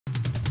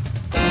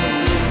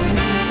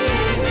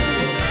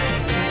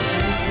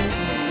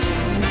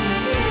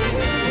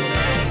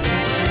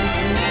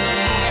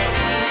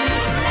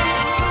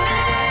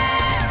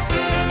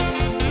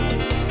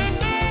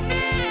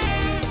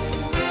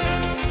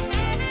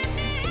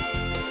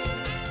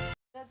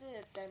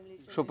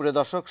সুপ্রিয়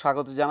দর্শক,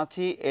 স্বাগত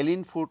জানাচ্ছি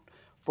এলিন ফুড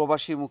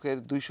প্রবাসী মুখের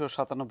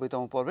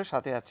 ২৯৭তম পর্বে।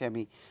 সাথে আছে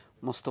আমি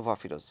মোস্তফা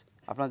ফিরোজ।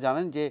 আপনারা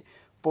জানেন যে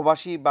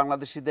প্রবাসী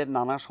বাংলাদেশিদের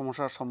নানা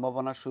সমস্যার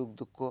সম্ভাবনা, সুখ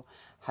দুঃখ,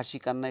 হাসি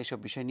কান্না এসব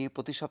বিষয় নিয়ে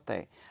প্রতি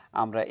সপ্তাহে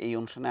আমরা এই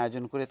অনুষ্ঠানে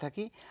আয়োজন করে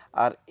থাকি।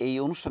 আর এই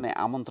অনুষ্ঠানে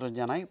আমন্ত্রণ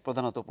জানাই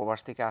প্রধানত প্রবাস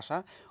থেকে আসা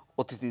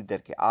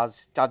অতিথিদেরকে। আজ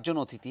 4 জন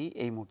অতিথি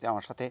এই মুহূর্তে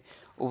আমার সাথে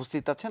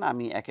উপস্থিত আছেন।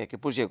 আমি একে একে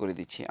পরিচয় করে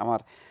দিচ্ছি। আমার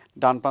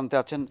ডান প্রান্তে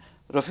আছেন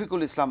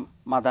রফিকুল ইসলাম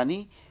মাদানী,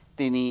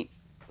 তিনি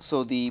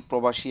সৌদি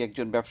প্রবাসী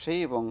একজন ব্যবসায়ী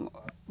এবং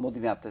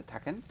মদিনাতে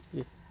থাকেন।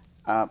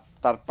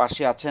 তার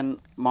পাশে আছেন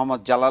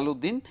মোহাম্মদ জালাল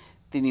উদ্দিন,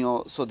 তিনিও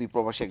সৌদি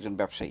প্রবাসী একজন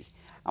ব্যবসায়ী।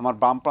 আমার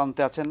বাম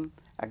প্রান্তে আছেন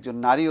একজন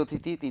নারী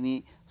অতিথি, তিনি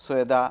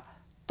সৈয়দা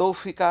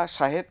তৌফিকা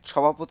শাহেদ,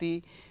 সভাপতি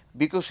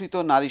বিকশিত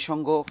নারী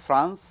সংঘ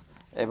ফ্রান্স,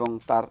 এবং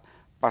তার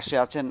পাশে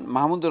আছেন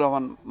মাহমুদুর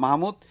রহমান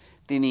মাহমুদ,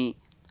 তিনি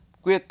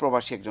কুয়েত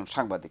প্রবাসী একজন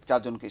সাংবাদিক। 4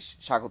 জনকে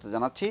স্বাগত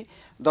জানাচ্ছি।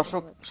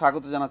 দর্শক,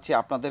 স্বাগত জানাচ্ছি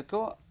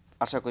আপনাদেরকেও।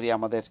 আশা করি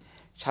আমাদের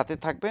সাথে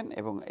থাকবেন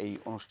এবং এই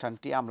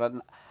অনুষ্ঠানটি আমরা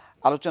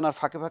আলোচনার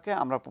ফাঁকে ফাঁকে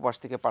আমরা প্রবাস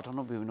থেকে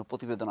পাঠানো বিভিন্ন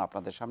প্রতিবেদন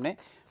আপনাদের সামনে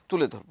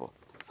তুলে ধরব।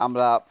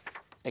 আমরা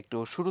একটু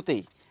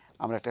শুরুতেই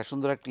আমরা একটা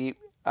সুন্দর একটি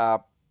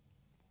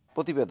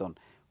প্রতিবেদন,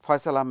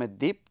 ফয়সাল আহমেদ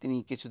দ্বীপ, তিনি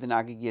কিছুদিন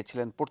আগে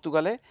গিয়েছিলেন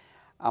পর্তুগালে।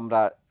 আমরা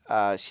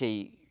সেই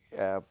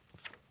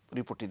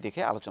রিপোর্টটি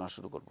দেখে আলোচনা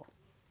শুরু করব।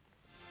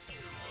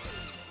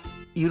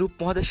 ইউরোপ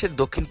মহাদেশের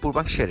দক্ষিণ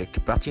পূর্বাংশের একটি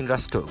প্রাচীন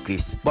রাষ্ট্র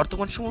গ্রিস।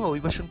 বর্তমান সময়ে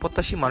অভিবাসন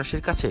প্রত্যাশী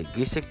মানুষের কাছে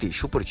গ্রিস একটি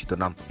সুপরিচিত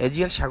নাম।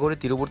 এজিয়ান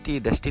সাগরের তীরবর্তী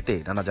এই দেশটিতে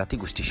নানা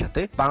জাতিগোষ্ঠীর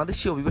সাথে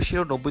বাংলাদেশি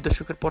অভিবাসীরা 90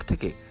 দশকের পর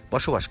থেকে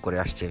বসবাস করে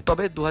আসছে।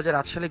 তবে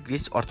 2008 সালে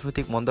গ্রিস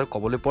অর্থনৈতিক মন্দার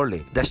কবলে পড়লে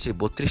দেশটির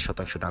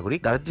 32% নাগরিক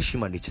দারিদ্র্য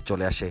সীমার নিচে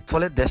চলে আসে।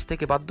 ফলে দেশ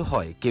থেকে বাধ্য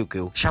হয় কেউ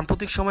কেউ।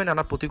 সাম্প্রতিক সময়ে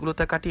নানা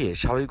প্রতিকূলতা কাটিয়ে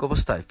স্বাভাবিক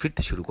অবস্থায়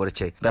ফিরতে শুরু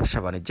করেছে। ব্যবসা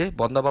বাণিজ্যে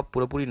বন্দাভাব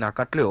পুরোপুরি না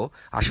কাটলেও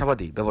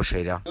আশাবাদী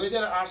ব্যবসায়ীরা।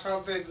 2008 সালে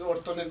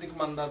অর্থনৈতিক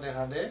মন্দা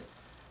দেখা দেয়।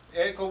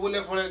 এই কবলে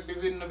পড়ে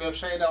বিভিন্ন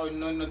ব্যবসায়ীরা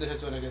অন্য অন্য দেশে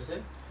চলে গেছে।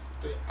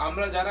 তো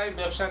আমরা যারাই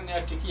ব্যবসা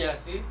নিয়ে টিকে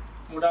আছি,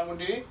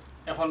 মোটামুটি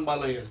এখন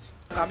ভালোই আছি।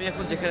 আমি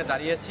এখন যেখানে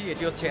দাঁড়িয়ে আছি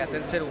এটি হচ্ছে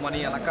অ্যাথেন্সের ওমানি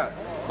এলাকা,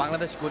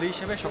 বাংলাদেশ গলি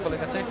হিসেবে সকলের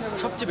কাছে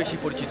সবচেয়ে বেশি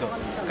পরিচিত।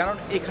 কারণ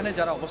এখানে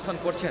যারা অবস্থান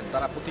করছেন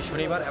তারা প্রতি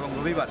শনিবার এবং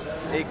রবিবার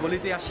এই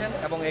গলিতে আসেন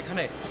এবং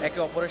এখানে একে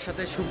অপরের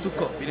সাথে সুখ দুঃখ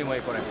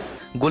বিনিময় করেন।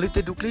 গলিতে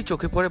ঢুকলেই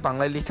চোখে পড়ে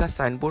বাংলায় লেখা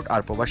সাইনবোর্ড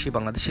আর প্রবাসী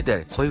বাংলাদেশিদের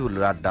হই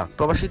হুল্লোড় আড্ডা।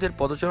 প্রবাসীদের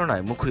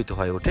পদচারণায় মুখরিত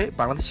হয়ে ওঠে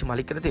বাংলাদেশি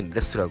মালিকানাধীন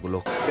রেস্তোরাঁগুলো।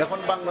 এখন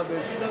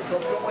বাংলাদেশিরা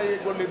সবসময় এই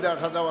গলিতে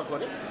আসা যাওয়া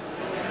করে।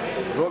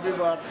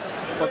 রবিবার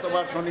অথবা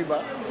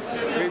শনিবার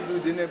এই 2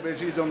 দিনে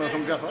বেশি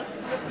জনসংখ্যা হয়।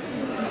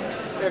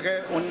 একে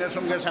অন্যের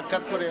সঙ্গে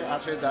সাক্ষাৎ করে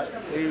আসে যায়।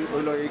 এই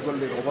হইল এই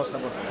গল্লির অবস্থা।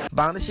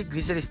 বাংলাদেশি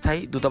গ্রিসের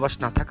স্থায়ী দূতাবাস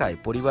না থাকায়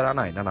পরিবার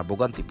আনায় নানা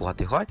ভোগান্তি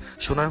পোহাতে হয়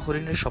সোনার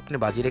হরিণের স্বপ্নে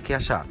বাজি রেখে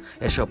আসা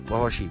এসব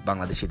প্রবাসী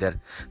বাংলাদেশিদের।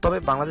 তবে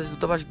বাংলাদেশ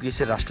দূতাবাস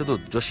গ্রিসের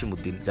রাষ্ট্রদূত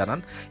জসিমউদ্দিন জানান,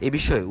 এ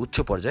বিষয়ে উচ্চ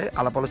পর্যায়ে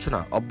আলাপ আলোচনা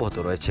অব্যাহত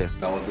রয়েছে।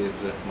 আমাদের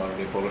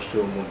মাননীয় পররাষ্ট্র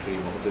মন্ত্রী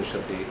মহোদয়ের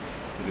সাথে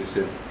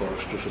গ্রিসের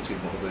পররাষ্ট্র সচিব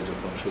মহোদয়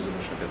যখন সৌজন্য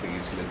সাক্ষাতে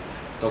গিয়েছিলেন,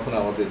 তখন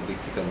আমাদের দিক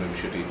থেকে আমরা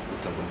বিষয়টি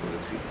উত্থাপন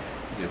করেছি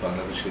যে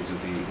বাংলাদেশে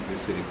যদি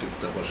গ্রিসের একটি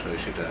দূতাবাস হয়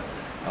সেটা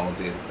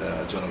আমাদের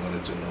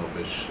জনগণের জন্য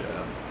বেশ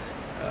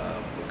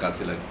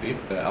কাজে লাগবে।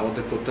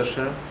 আমাদের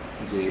প্রত্যাশা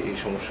যে এই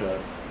সমস্যা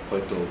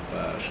হয়তো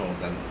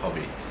সমাধান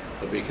হবে,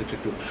 তবে এই ক্ষেত্রে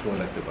একটু সময়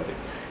লাগতে পারে।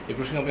 এই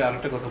প্রসঙ্গে আমি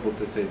আরেকটা কথা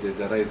বলতে চাই যে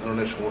যারা এই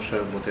ধরনের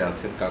সমস্যার মধ্যে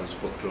আছেন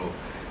কাগজপত্র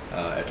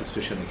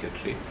অ্যাটেস্টেশনের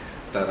ক্ষেত্রে,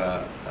 তারা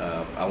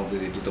আমাদের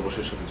এই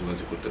দূতাবাসের সাথে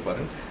যোগাযোগ করতে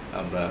পারেন।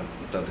 আমরা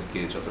তাদেরকে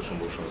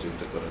যথাসম্ভব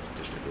সহযোগিতা করার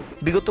চেষ্টা করব।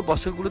 বিগত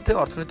বছরগুলোতে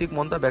অর্থনৈতিক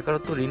মন্দা,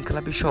 বেকারত্ব, ঋণ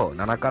খেলাপি সহ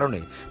নানা কারণে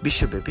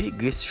বিশ্বব্যাপী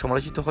গ্রিস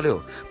সমালোচিত হলেও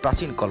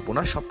প্রাচীন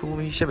কল্পনার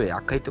স্বপ্নভূমি হিসেবে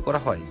আখ্যায়িত করা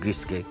হয়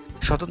গ্রিসকে।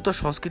 স্বতন্ত্র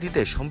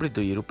সংস্কৃতিতে সমৃদ্ধ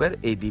ইউরোপের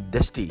এই দ্বীপ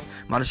দেশটি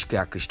মানুষকে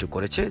আকৃষ্ট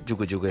করেছে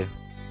যুগে যুগে।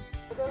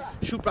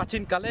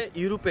 সুপ্রাচীনকালে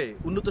ইউরোপে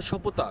উন্নত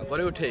সভ্যতা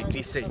গড়ে ওঠে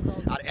গ্রিসে,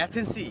 আর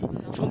অ্যাথেন্সই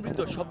সমৃদ্ধ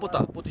সভ্যতা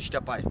প্রতিষ্ঠা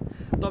পায়।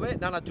 তবে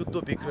নানা যুদ্ধ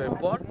বিগ্রহের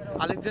পর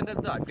আলেকজান্ডার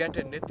দ্য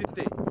গ্রেটের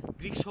নেতৃত্বে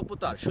গ্রিক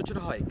সভ্যতার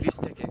সূচনা হয় গ্রিস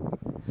থেকে।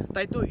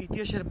 তাই তো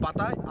ইতিহাসের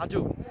পাতায়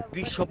আজও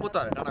গ্রিক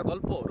সভ্যতার নানা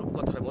গল্প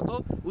রূপকথার মতো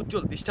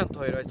উজ্জ্বল দৃষ্টান্ত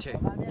হয়ে রয়েছে।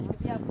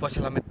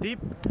 ফয়সাল আহমেদ দ্বীপ,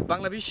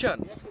 বাংলা ভিশন,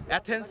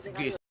 অ্যাথেন্স,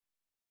 গ্রিস।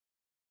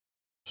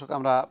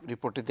 আমরা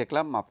রিপোর্টটি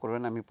দেখলাম, মাফ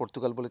করবেন আমি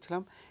পর্তুগাল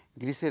বলেছিলাম।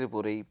 গ্রিসের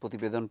উপর এই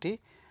প্রতিবেদনটি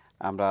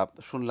আমরা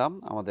শুনলাম।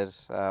 আমাদের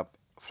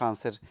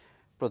ফ্রান্সের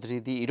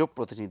প্রতিনিধি, ইউরোপ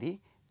প্রতিনিধি,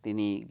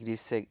 তিনি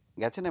গ্রিসে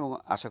গেছেন এবং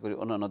আশা করি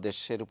অন্যান্য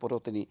দেশের উপরেও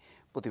তিনি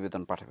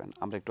প্রতিবেদন পাঠাবেন।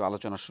 আমরা একটু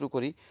আলোচনা শুরু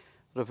করি।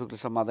 রফিকুল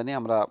ইসলাম মাদানী,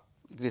 আমরা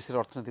গ্রিসের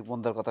অর্থনৈতিক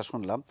মন্দার কথা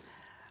শুনলাম,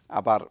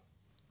 আবার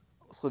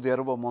সৌদি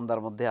আরবও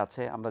মন্দার মধ্যে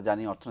আছে। আমরা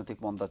জানি অর্থনৈতিক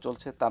মন্দা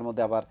চলছে, তার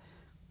মধ্যে আবার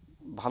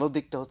ভালো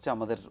দিকটা হচ্ছে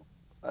আমাদের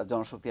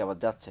জনশক্তি আবার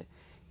যাচ্ছে।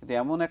 কিন্তু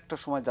এমন একটা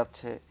সময়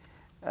যাচ্ছে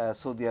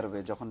সৌদি আরবে,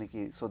 যখন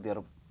নাকি সৌদি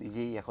আরব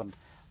নিজেই এখন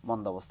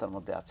মন্দাবস্থার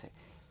মধ্যে আছে।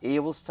 এই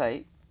অবস্থায়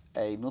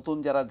এই নতুন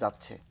যারা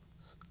যাচ্ছে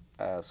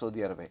সৌদি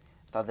আরবে,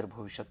 তাদের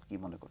ভবিষ্যৎ কি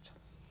মনে করছে?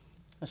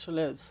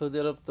 আসলে সৌদি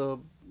আরব তো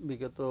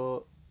বিগত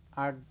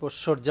 8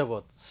 বছর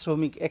যাবৎ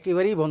শ্রমিক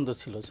একেবারেই বন্ধ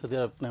ছিল সৌদি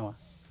আরব নেওয়া।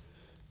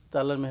 তো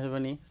আল্লাহর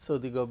মেহরবানি,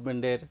 সৌদি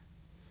গভর্নমেন্টের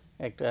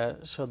একটা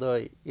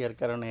সদয় ইয়ার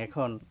কারণে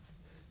এখন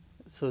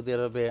সৌদি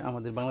আরবে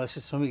আমাদের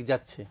বাংলাদেশের শ্রমিক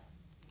যাচ্ছে,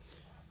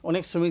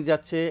 অনেক শ্রমিক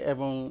যাচ্ছে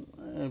এবং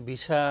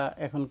ভিসা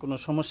এখন কোনো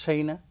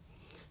সমস্যাই না।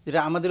 যেটা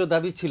আমাদেরও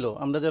দাবি ছিল,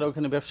 আমরা যারা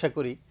ওখানে ব্যবসা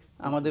করি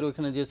আমাদের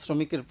ওখানে যে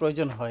শ্রমিকের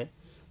প্রয়োজন হয়,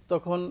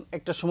 তখন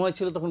একটা সময়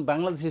ছিল তখন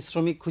বাংলাদেশের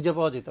শ্রমিক খুঁজে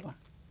পাওয়া যেত না,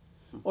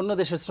 অন্য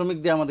দেশের শ্রমিক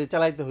দিয়ে আমাদের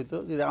চালাইতে হইতো,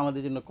 যেটা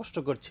আমাদের জন্য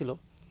কষ্টকর ছিল।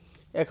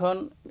 এখন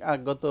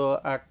গত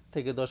 8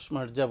 থেকে 10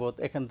 মাস যাবৎ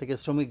এখান থেকে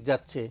শ্রমিক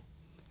যাচ্ছে,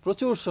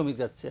 প্রচুর শ্রমিক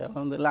যাচ্ছে।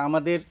 আলহামদুলিল্লাহ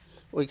আমাদের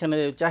ওইখানে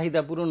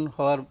চাহিদা পূরণ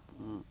হওয়ার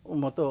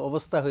মতো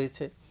অবস্থা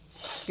হয়েছে।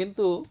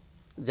 কিন্তু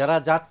যারা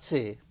যাচ্ছে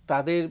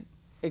তাদের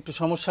একটু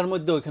সমস্যার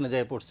মধ্যে ওইখানে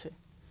যায় পড়ছে।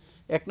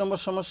 1 নম্বর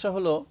সমস্যা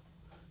হলো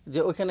যে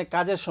ওইখানে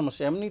কাজের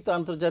সমস্যা, এমনি তো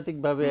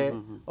আন্তর্জাতিকভাবে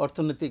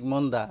অর্থনৈতিক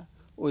মন্দা,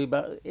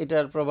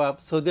 এটার প্রভাব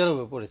সৌদি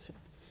আরবে পড়েছে।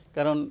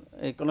 কারণ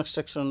এই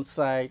কনস্ট্রাকশন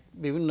সাইট,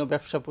 বিভিন্ন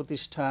ব্যবসা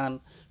প্রতিষ্ঠান,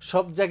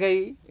 সব জায়গায়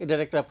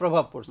এটার একটা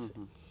প্রভাব পড়ছে।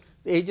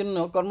 এই জন্য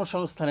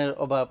কর্মসংস্থানের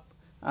অভাব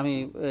আমি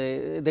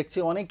দেখছি,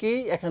 অনেকেই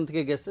এখান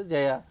থেকে গেছে যে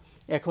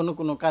এখনো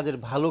কোনো কাজের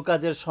ভালো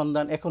কাজের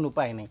সন্ধান এখনো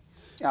পায়নি।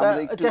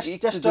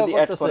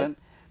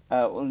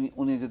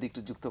 উনি যদি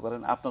একটু যুক্ত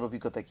করেন, আপনার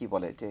অভিজ্ঞতা কি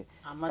বলে যে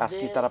কাজ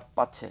কি তারা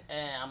পাচ্ছে?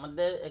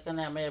 আমাদের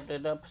এখানে আমি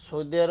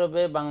সৌদি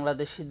আরবে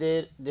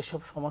বাংলাদেশিদের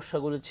যেসব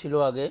সমস্যাগুলো ছিল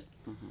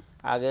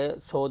আগে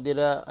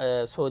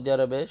সৌদি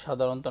আরবে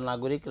সাধারণত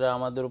নাগরিকরা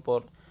আমাদের উপর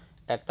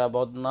একটা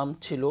বদনাম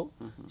ছিল,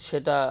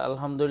 সেটা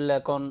আলহামদুলিল্লাহ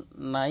এখন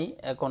নাই।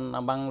 এখন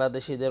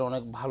বাংলাদেশিদের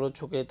অনেক ভালো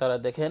চোখে তারা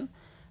দেখেন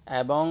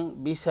এবং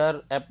ভিসার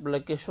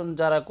অ্যাপ্লিকেশন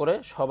যারা করে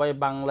সবাই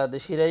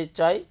বাংলাদেশিরাই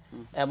চায়,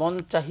 এমন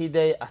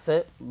চাহিদাই আছে।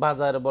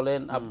 বাজার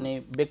বলেন, আপনি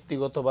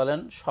ব্যক্তিগত বলেন,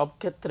 সব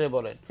ক্ষেত্রে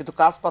বলেন। কিন্তু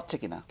কাজ পাচ্ছে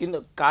কিনা? কিন্তু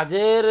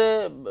কাজের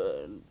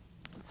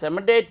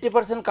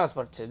 70-80% কাজ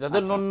পাচ্ছে।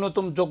 যাদের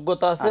ন্যূনতম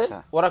যোগ্যতা আছে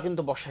ওরা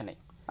কিন্তু বসে নেই।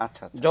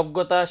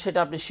 যোগ্যতা সেটা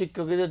আপনি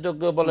শিক্ষকদের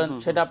যোগ্য বলেন,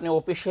 সেটা আপনি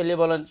অফিসিয়ালি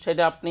বলেন,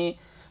 সেটা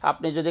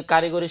আপনি যদি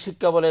কারিগরি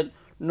শিক্ষা বলেন,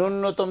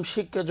 ন্যূনতম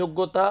শিক্ষা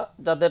যোগ্যতা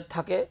যাদের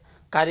থাকে,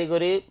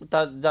 কারিগরি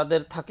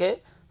যাদের থাকে,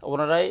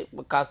 ওনারাই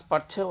কাজ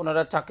পাচ্ছে,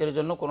 ওনারা চাকরির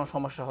জন্য কোনো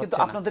সমস্যা হচ্ছে না। কিন্তু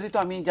আপনাদেরই তো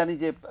আমি জানি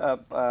যে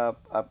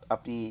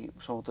আপনি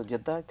সম্ভবত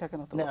জেদ্দায় থাকেন,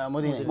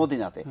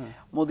 মদিনাতে,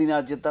 মদিনা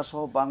জেদ্দা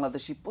সহ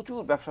বাংলাদেশি প্রচুর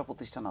ব্যবসা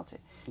প্রতিষ্ঠান আছে,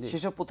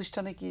 সেসব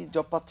প্রতিষ্ঠানে কি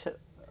জব পাচ্ছে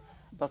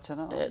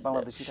না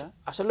বাংলাদেশিরা?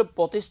 আসলে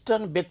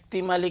প্রতিষ্ঠান ব্যক্তি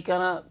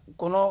মালিকানা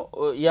কোনো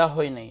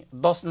হয় নাই,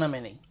 10 নামে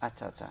নেই।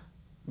 আচ্ছা আচ্ছা,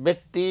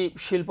 ব্যক্তি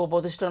শিল্প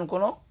প্রতিষ্ঠান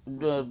কোনো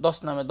 10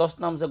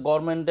 নাম যে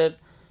গভর্নমেন্টের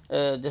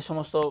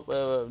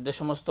যে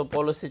সমস্ত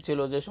পলিসি ছিল,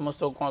 যে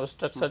সমস্ত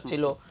কনস্ট্রাকচার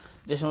ছিল,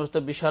 যে সমস্ত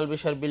বিশাল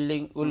বিশাল বিল্ডিং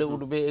গুলো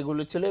উঠবে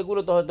এগুলো ছিল,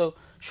 এগুলো তো হয়তো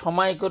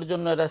সময়কের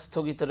জন্য এরা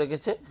স্থগিত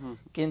রেখেছে।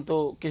 কিন্তু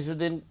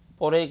কিছুদিন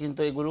পরে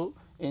কিন্তু এগুলো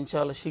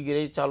ইনশাআল্লাহ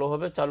শীঘ্রই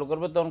চালু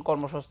করবে, তখন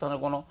কর্মসংস্থানের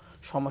কোনো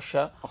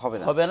সমস্যা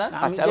হবে না।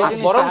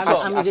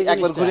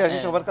 একবার ঘুরে আসি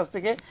সবার কাছ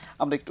থেকে,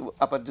 আমরা একটু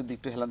আপাতত যদি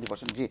একটু হেলান দিয়ে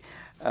বসেন। জি,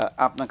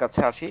 আপনার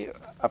কাছে আসি।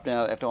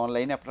 আপনার একটা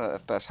অনলাইনে আপনার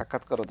একটা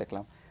সাক্ষাৎকারও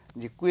দেখলাম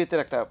যে কুয়েতের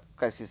একটা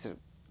ক্রাইসিসের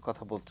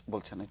কথা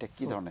বলছেন, এটা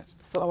কি ধরনের?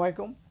 আসসালামু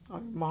আলাইকুম,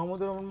 আমি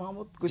মাহমুদুর রহমান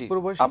মাহমুদ, কুয়েত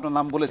প্রবাসী। আপনার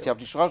নাম বলেছি,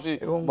 আপনি সরাসরি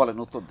বলেন,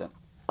 উত্তর দেন।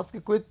 আজকে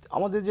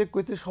আমাদের যে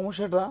কুয়েতের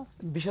সমস্যাটা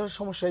বিশাল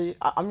সমস্যা।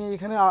 আমি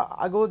এখানে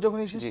আগেও যখন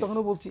এসেছি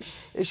তখনও বলছি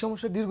এই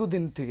সমস্যা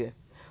দীর্ঘদিন থেকে।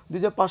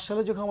 2005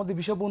 সালে যখন আমাদের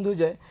ভিসা বন্ধ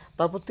হয়ে যায়,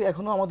 তারপর থেকে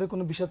এখনো আমাদের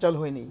কোনো ভিসা চালু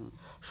হয়নি।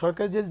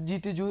 সরকার যে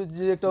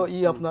যে একটা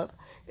আপনার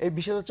এই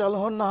ভিসাটা চালু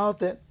না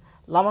হতে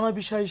লামানা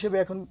ভিসা হিসেবে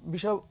এখন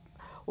ভিসা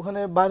ওখানে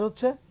বাইর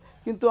হচ্ছে,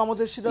 কিন্তু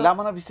আমাদের সেটা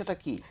লামানা ভিসাটা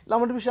কি?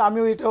 লামানা ভিসা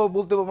আমিও এটাও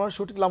বলতে পারবো না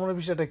সঠিক লামানা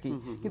ভিসাটা কি,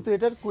 কিন্তু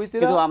এটার কুয়েতে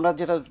আমরা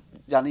যেটা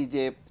জানি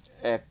যে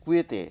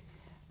কুয়েতে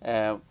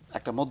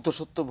একটা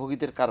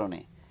মধ্যস্বত্বভোগীদের কারণে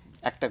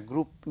একটা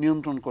গ্রুপ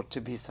নিয়ন্ত্রণ করছে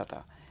ভিসাটা,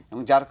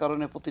 এবং যার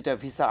কারণে প্রতিটা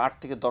ভিসা 8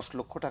 থেকে 10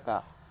 লক্ষ টাকা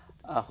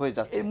হয়ে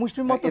যাচ্ছে।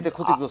 এতে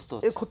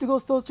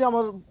ক্ষতিগ্রস্ত হচ্ছে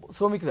আমার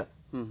শ্রমিকরা।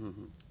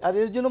 আর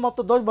এর জন্য মাত্র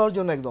 10-12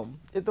 জন একদম।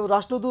 এতে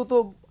রাষ্ট্রদূত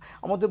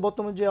আমাদের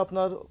বর্তমানে যে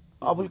আপনার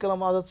আবুল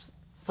কালাম আজাদ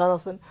স্যার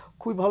আছেন,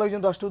 খুবই ভালো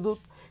একজন রাষ্ট্রদূত,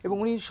 এবং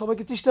উনি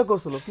সবাইকে চেষ্টা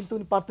করছিল, কিন্তু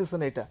উনি পারতেছেন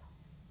না এটা।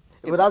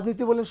 এবার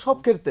রাজনীতি বলেন, সব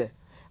ক্ষেত্রে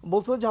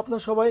বলছিল যে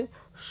আপনারা সবাই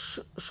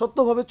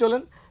সত্যভাবে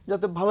চলেন,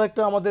 যাতে ভালো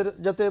একটা আমাদের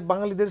যাতে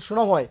বাঙালিদের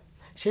সুনাম হয়,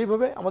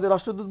 সেইভাবে আমাদের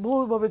রাষ্ট্রদূত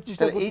বহুভাবে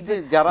চেষ্টা করছে। এই যে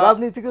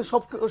রাজনীতিকে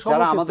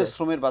যারা আমাদের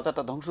শ্রমের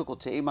বাজারটা ধ্বংস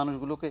করছে, এই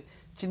মানুষগুলোকে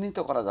চিহ্নিত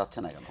করা যাচ্ছে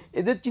না কেন?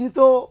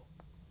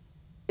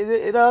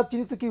 এরা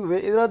চিহ্নিত কিভাবে?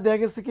 এরা দেখা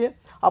গেছে কি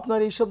আপনার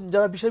এইসব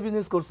যারা বিশাল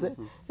বিজনেস করছে,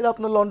 এরা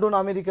আপনার লন্ডন,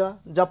 আমেরিকা,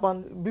 জাপান,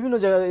 বিভিন্ন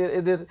জায়গায়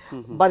এদের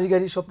বাড়ি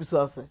গাড়ি সবকিছু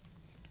আছে,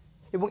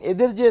 এবং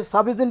এদের যে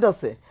সাব এজেন্ট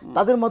আছে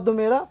তাদের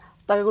মাধ্যমে এরা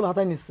টাকাগুলো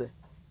হাতায় নিচ্ছে।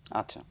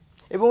 আচ্ছা,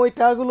 এবং ওই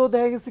টাকাগুলো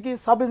দেখা গেছে কি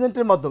সাব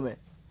এজেন্টের মাধ্যমে,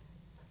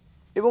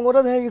 এবং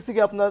ওরা দেখা গেছে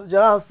কি আপনার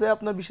যারা আছে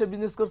আপনার বিশাল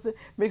বিজনেস করছে,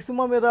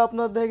 ম্যাক্সিমাম এরা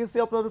আপনার দেখা গেছে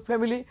আপনার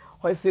ফ্যামিলি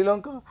হয়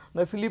শ্রীলঙ্কা,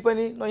 নয়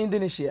ফিলিপাইনি, নয়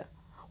ইন্দোনেশিয়া,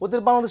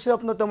 ওদের বাংলাদেশে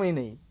আপনার তেমনই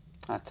নেই।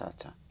 আচ্ছা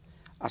আচ্ছা,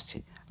 আসছি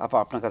আপা,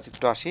 আপনার কাছে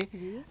একটু আসি।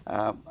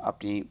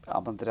 আপনি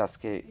আমাদের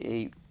আজকে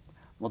এই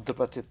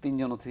মধ্যপ্রাচ্যের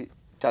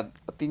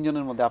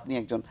তিনজনের মধ্যে আপনি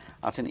একজন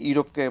আছেন,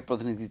 ইউরোপকে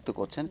প্রতিনিধিত্ব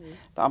করছেন।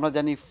 তো আমরা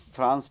জানি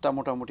ফ্রান্সটা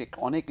মোটামুটি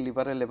অনেক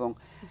লিবারেল এবং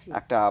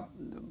একটা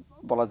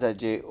বলা যায়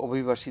যে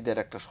অভিবাসীদের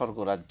একটা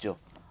স্বর্গরাজ্য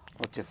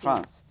হচ্ছে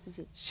ফ্রান্স।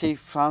 সেই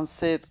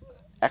ফ্রান্সের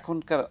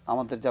এখনকার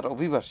আমাদের যারা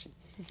অভিবাসী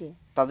জি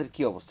তাদের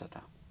কি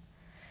অবস্থাটা?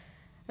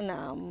 না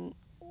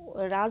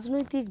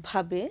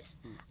রাজনৈতিকভাবে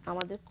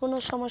আমাদের কোনো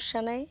সমস্যা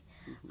নাই,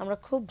 আমরা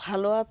খুব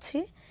ভালো আছি,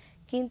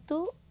 কিন্তু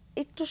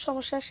একটু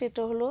সমস্যা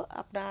সেটা হলো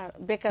আপনার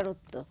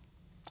বেকারত্ব।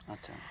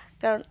 আচ্ছা,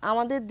 কারণ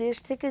আমাদের দেশ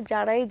থেকে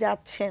যারাই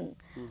যাচ্ছেন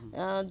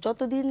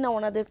যতদিন না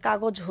ওনাদের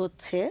কাগজ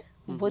হচ্ছে,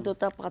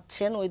 বৈধতা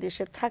পাচ্ছেন ওই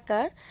দেশে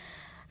থাকার,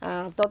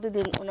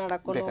 ততদিন ওনারা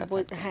কোনো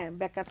হ্যাঁ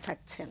বেকার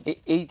থাকছেন।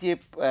 এই যে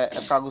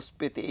কাগজ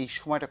পেতে এই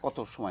সময়টা কত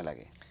সময়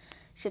লাগে?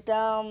 সেটা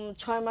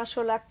 6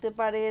 মাসও লাগতে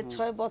পারে,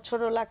 6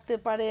 বছরও লাগতে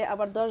পারে,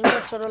 আবার 10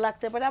 বছরও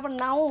লাগতে পারে, আবার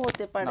নাও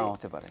হতে পারে।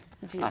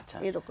 আচ্ছা,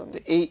 এরকম।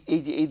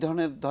 এই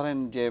ধরনের ধরেন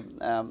যে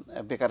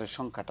বেকারের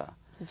সংখ্যাটা,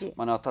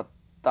 মানে অর্থাৎ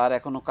তার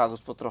এখনো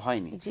কাগজপত্র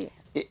হয়নি,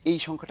 এই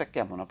সংখ্যাটা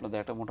কেমন আপনাদের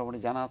একটা মোটামুটি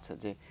জানা আছে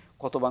যে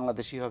কত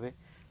বাংলাদেশি হবে?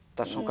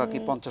 তার সংখ্যা কি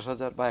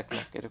 50,000 বা 1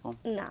 লাখ এরকম?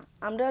 না,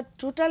 আমরা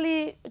টোটালি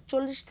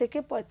 40 থেকে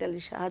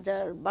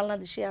 45,000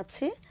 বাংলাদেশি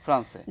আছি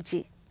ফ্রান্সে।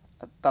 জি।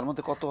 তার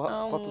মধ্যে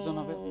কতজন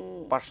হবে?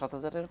 5-7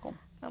 হাজার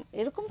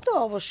এরকম তো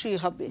অবশ্যই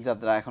হবে,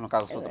 যারা এখনো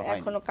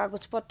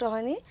কাগজপত্র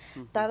হয়নি।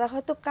 তারা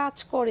হয়তো কাজ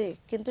করে,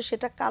 কিন্তু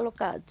সেটা কালো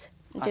কাজ,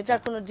 যেটার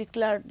কোনো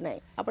ডিক্লারেড নাই।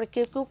 আবার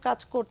কেউ কেউ কাজ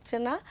করছে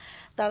না,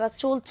 তারা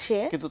চলছে।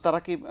 কিন্তু তারা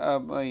কি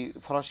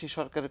ফরাসি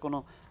সরকারের কোনো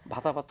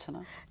ভাতা পাচ্ছে না?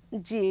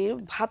 জি,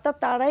 ভাতা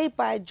তারাই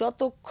পায়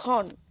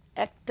যতক্ষণ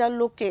একটা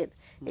লোকের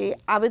এই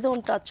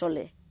আবেদনটা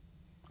চলে।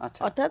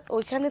 অর্থাৎ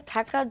ওইখানে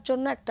থাকার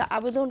জন্য একটা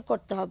আবেদন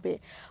করতে হবে,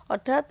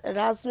 অর্থাৎ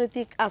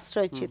রাজনৈতিক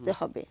আশ্রয় চেতে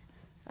হবে।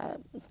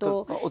 তো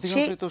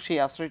অধিকাংশই তো সেই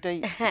আশ্রয়টাই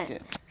হচ্ছে।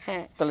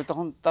 হ্যাঁ, তাহলে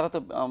তখন তারা তো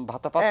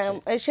ভাতা পাচ্ছে।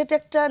 সেটা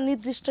একটা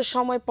নির্দিষ্ট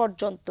সময়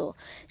পর্যন্ত,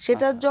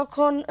 সেটা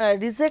যখন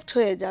রিজেক্ট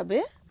হয়ে যাবে,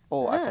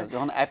 আচ্ছা,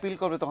 যখন অ্যাপিল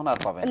করবে তখন আর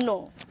পাবে না।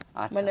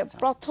 মানে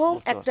প্রথম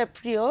একটা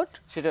পিরিয়ড,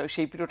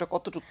 সেই পিরিয়ডটা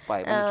কতটুকু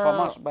পায়, মানে 6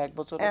 মাস বা 1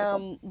 বছর?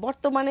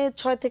 বর্তমানে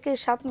 6 থেকে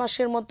 7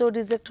 মাসের মতো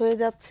রিজেক্ট হয়ে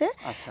যাচ্ছে,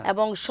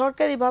 এবং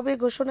সরকারিভাবে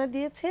ঘোষণা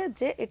দিয়েছে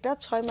যে এটা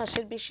 6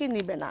 মাসের বেশি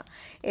নিবে না।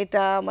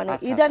 এটা মানে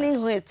ইদানিং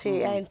হয়েছে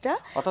এই আইনটা।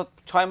 অর্থাৎ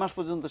 6 মাস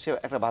পর্যন্ত সে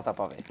একটা ভাতা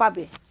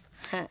পাবে।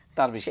 হ্যাঁ,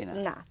 তার বেশি না।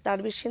 না, তার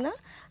বেশি না।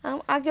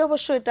 আগে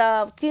অবশ্য এটা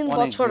 3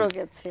 বছরও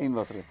গেছে। 3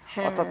 বছর।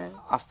 অর্থাৎ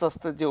আস্তে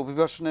আস্তে যে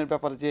অভিবাসনের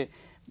ব্যাপারে যে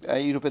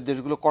ইউরোপের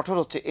দেশগুলো কঠোর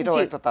হচ্ছে, এটাও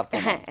একটা তার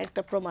প্রমাণ। হ্যাঁ,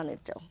 একটা প্রমাণ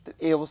এটাও।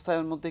 এই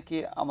অবস্থার মধ্যে কি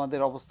আমাদের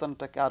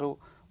অবস্থানটাকে আরো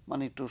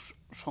মানে একটু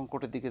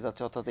সংকটের দিকে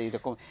যাচ্ছে, অর্থাৎ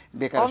এইরকম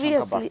বেকারের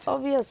সংখ্যা বাড়ছে?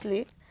 অবভিয়াসলি,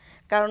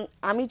 কারণ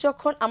আমি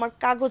যখন আমার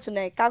কাগজ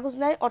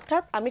নাই,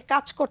 অর্থাৎ আমি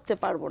কাজ করতে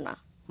পারবো না,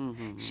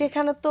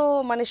 সেখানে তো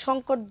মানে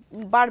সংকট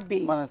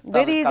বাড়বেই,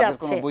 বেড়েই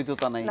যাচ্ছে।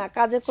 না,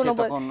 কাজের কোনো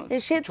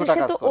সে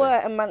তো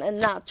মানে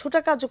না, ছোট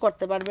কাজও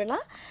করতে পারবে না।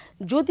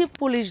 যদি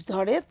পুলিশ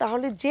ধরে,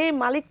 তাহলে যে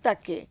মালিক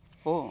তাকে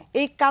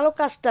এই কালো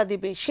কাজটা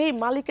দিবে, সেই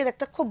মালিকের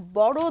একটা খুব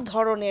বড়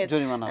ধরনের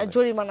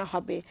জরিমানা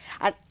হবে।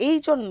 আর এই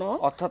জন্য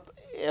অর্থাৎ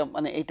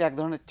মানে এটা এক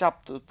ধরনের চাপ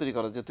তৈরি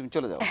করে যে তুমি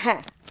চলে যাও।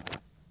 হ্যাঁ,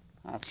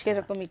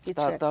 সেরকমই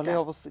কিছু।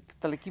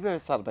 তাহলে কিভাবে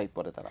সারভাইভ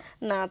করে তারা?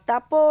 না,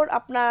 তারপর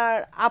আপনার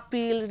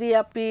আপিল,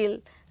 রিআপিল,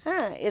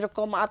 হ্যাঁ,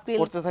 এরকম আপিল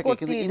করতে থাকে,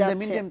 কিন্তু ইন দ্য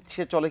মিনটাইম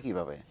সে চলে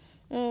কিভাবে?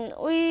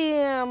 ওই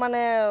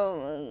মানে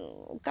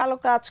কালো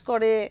কাজ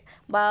করে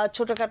বা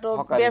ছোটখাটো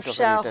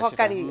ব্যবসা,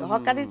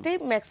 হকারিটাই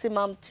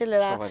ম্যাক্সিমাম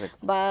ছেলেরা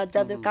বা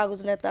যাদের কাগজ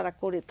নেই তারা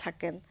করে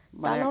থাকেন।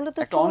 তা নাহলে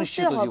তো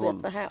চলতে হবে।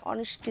 হ্যাঁ,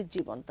 অনিশ্চিত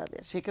জীবন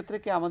তাদের। সেক্ষেত্রে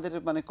কি আমাদের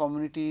মানে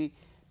কমিউনিটি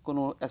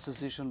কোনো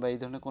অ্যাসোসিয়েশন বা এই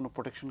ধরনের কোনো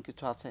প্রোটেকশন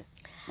কিছু আছে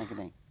নাকি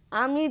নাই?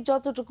 আমি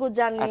যতটুকু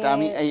জানি। আচ্ছা,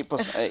 আমি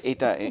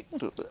এইটা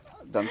একটু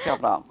জানছি,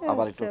 আমরা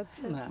আবার একটু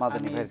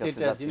মাদানী ভাইয়ের কাছে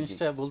যাচ্ছি।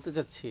 জিনিসটা বলতে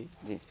চাচ্ছি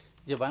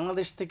যে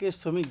বাংলাদেশ থেকে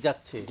শ্রমিক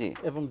যাচ্ছে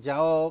এবং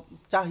যাওয়া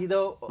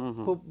চাহিদাও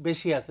খুব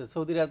বেশি আছে।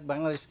 সৌদি আরব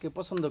বাংলাদেশকে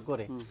পছন্দ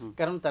করে,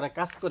 কারণ তারা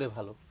কাজ করে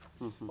ভালো।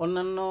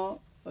 অন্যান্য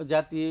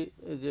জাতি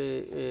যে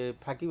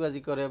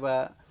ফাঁকিবাজি করে বা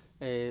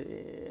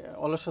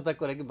অলসতা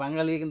করে,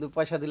 বাঙালি কিন্তু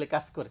পয়সা দিলে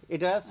কাজ করে,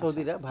 এটা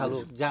সৌদিরা ভালো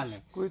জানে।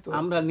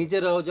 আমরা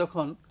নিজেরাও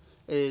যখন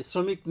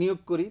শ্রমিক নিয়োগ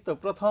করি তো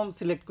প্রথম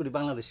সিলেক্ট করি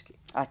বাংলাদেশকে।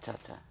 আচ্ছা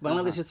আচ্ছা,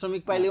 বাংলাদেশের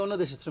শ্রমিক পাইলে অন্য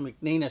দেশের শ্রমিক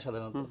নেই না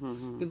সাধারণত।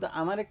 কিন্তু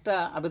আমার একটা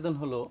আবেদন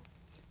হলো,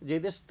 যে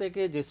দেশ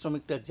থেকে যে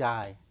শ্রমিকটা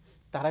যায়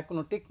তারা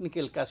কোনো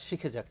টেকনিক্যাল কাজ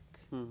শিখে যাক।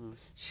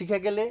 শিখে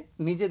গেলে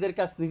নিজেদের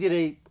কাজ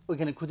নিজেরাই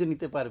ওইখানে খুঁজে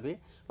নিতে পারবে,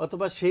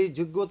 অথবা সেই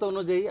যোগ্যতা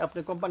অনুযায়ী আপনি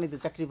কোম্পানিতে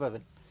চাকরি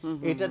পাবেন।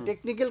 এটা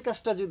টেকনিক্যাল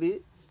কাজটা যদি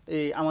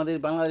আমাদের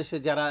বাংলাদেশে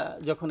যারা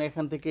যখন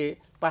এখান থেকে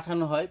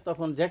পাঠানো হয়,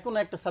 তখন যে কোনো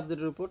একটা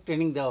সাবজেক্টের উপর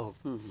ট্রেনিং দেওয়া হোক,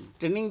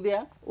 ট্রেনিং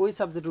দেয়া ওই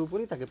সাবজেক্টের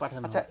উপরই তাকে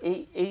পাঠানো। আচ্ছা,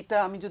 এইটা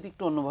আমি যদি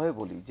একটু অন্যভাবে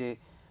বলি, যে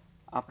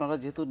আপনারা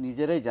যেহেতু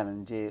নিজেরাই জানেন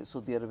যে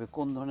সৌদি আরবে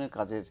কোন ধরনের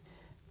কাজের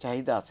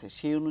চাহিদা আছে,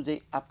 সেই অনুযায়ী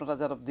আপনারা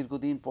যারা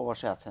দীর্ঘদিন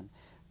প্রবাসে আছেন,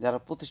 যারা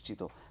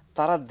প্রতিষ্ঠিত,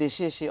 তারা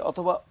দেশে এসে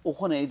অথবা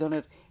ওখানে এই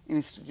ধরনের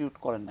ইনস্টিটিউট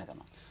করেন না কেন?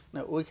 না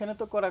ওইখানে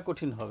তো করা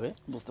কঠিন হবে,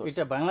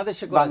 এটা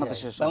বাংলাদেশে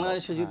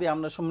বাংলাদেশে যদি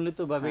আমরা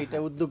সম্মিলিতভাবে এটা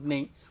উদ্যোগ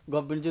নেই,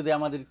 গভর্নমেন্ট যদি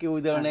আমাদেরকে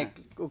ওই ধরনের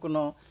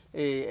কোনো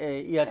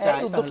ইয়া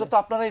চায়, উদ্যোগটা তো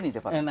আপনারাই নিতে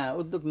পারেন। না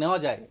উদ্যোগ নেওয়া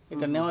যায়,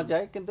 এটা নেওয়া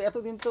যায়, কিন্তু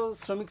এতদিন তো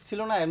শ্রমিক ছিল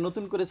না,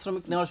 নতুন করে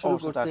শ্রমিক নেওয়া শুরু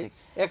করছে।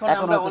 এখন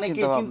আমরা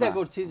অনেকে চিন্তা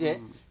করছি যে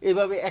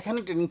এইভাবে এখানে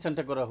ট্রেনিং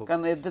সেন্টার করা হোক,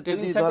 কারণ এদের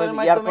যদি ধরেন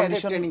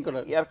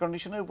এয়ার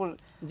কন্ডিশনের উপর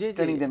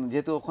ট্রেনিং দেন,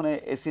 যেহেতু ওখানে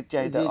এসির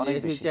চাহিদা অনেক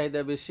বেশি, এসির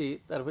চাহিদা বেশি,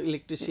 তারপর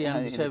ইলেকট্রিশিয়ান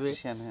হিসেবে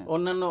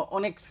অন্যান্য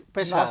অনেক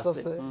পেশা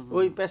আছে,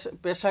 ওই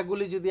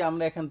পেশাগুলি যদি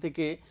আমরা এখান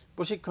থেকে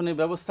প্রশিক্ষণের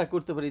ব্যবস্থা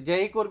করতে পারি,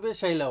 যাই করবে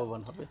সেই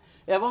লাভবান হবে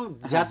এবং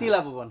জাতি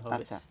লাভবান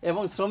হবে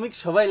এবং শ্রমিক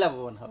সবাই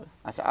লাভবান হবে।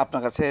 আচ্ছা,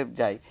 আপনার কাছে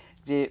যাই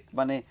যে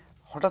মানে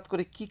হঠাৎ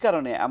করে কি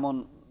কারণে এমন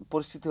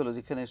পরিস্থিতি হলো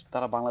যেখানে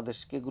তারা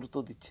বাংলাদেশকে গুরুত্ব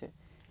দিচ্ছে,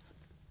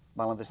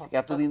 বাংলাদেশ থেকে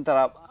এতদিন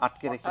তারা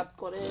আটকে রেখে? হঠাৎ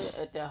করে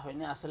এটা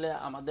হয়নি, আসলে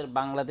আমাদের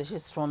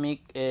বাংলাদেশের শ্রমিক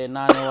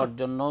না নেওয়ার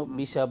জন্য,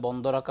 ভিসা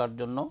বন্ধ রাখার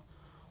জন্য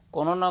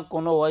কোনো না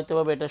কোনো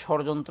হয়তোভাবে এটা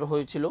ষড়যন্ত্র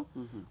হয়েছিল।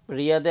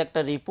 রিয়াদে একটা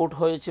রিপোর্ট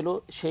হয়েছিল,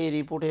 সেই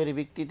রিপোর্টের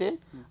ভিত্তিতে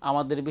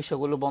আমাদের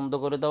বিষয়গুলো বন্ধ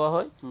করে দেওয়া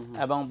হয়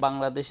এবং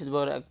বাংলাদেশের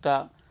একটা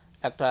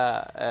একটা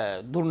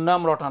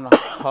দুর্নাম রটানো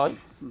হয়,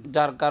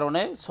 যার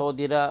কারণে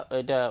সৌদিরা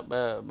এটা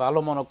ভালো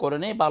মনে করে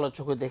নেই, ভালো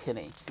চোখে দেখে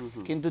নেই।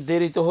 কিন্তু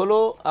দেরিতে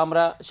হলেও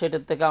আমরা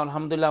সেটার থেকে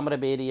আলহামদুলিল্লাহ আমরা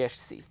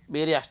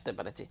বেরিয়ে আসতে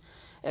পেরেছি।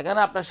 এখানে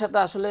আপনার সাথে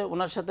আসলে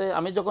ওনার সাথে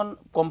আমি যখন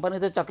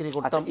কোম্পানিতে চাকরি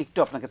করতাম, একটু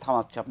আপনাকে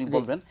থামাচ্ছি, আপনি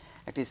বলবেন,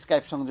 একটি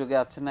স্কাইপ সংযোগে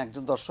আছেন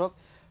একজন দর্শক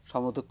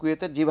সম্ভবত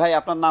কুয়েতের। জি ভাই,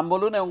 আপনার নাম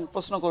বলুন এবং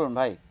প্রশ্ন করুন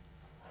ভাই।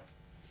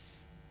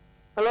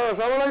 হ্যালো,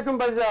 আসসালামু আলাইকুম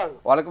ভাইজান।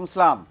 ওয়ালাইকুম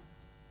আসসালাম।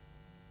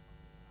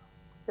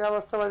 কি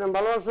অবস্থা ভাইজান,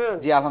 ভালো আছেন?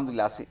 জি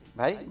আলহামদুলিল্লাহ আছি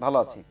ভাই, ভালো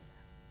আছি,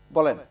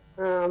 বলেন।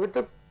 আমি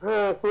তো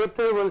কুয়েত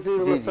থেকে বলছি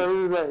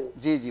মুস্তাফিজ ভাই।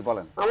 জি জি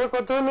বলেন। আমার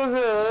কথা হলো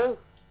যে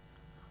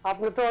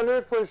আপনি তো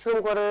অনেক পরিশ্রম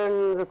করেন,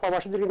 যে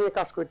প্রবাসীদের নিয়ে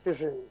কাজ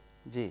করতেছেন।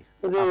 জি,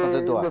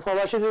 আপনাদের দোয়া।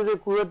 প্রবাসীদের যে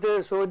কুয়েতে,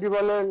 সৌদি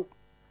বলেন,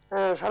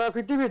 সারা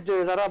পৃথিবীতে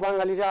যারা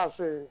বাঙালিরা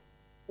আছে,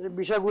 যে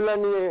বিষয়গুলা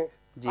নিয়ে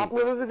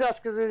আপনারা যদি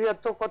আজকে যদি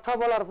এত কথা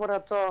বলার পর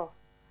এত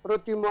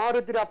রতি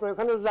মহারতির আপনার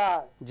ওখানে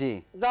যায়, জি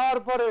যাওয়ার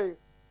পরে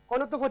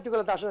কোনো তো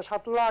প্রতিকূলতা আসে না,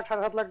 7 লাখ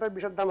 7.5 লাখ টাকা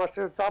বিষয়ের দাম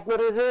আসছে, তো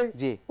আপনারা এই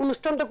যে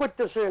অনুষ্ঠানটা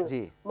করতেছেন,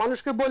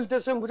 মানুষকে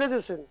বলতেছেন,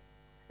 বুঝাইতেছেন,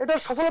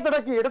 এটার সফলতাটা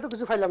কি? এটা তো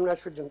কিছু পাইলাম না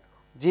আজ পর্যন্ত।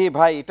 জি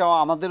ভাই, এটাও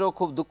আমাদেরও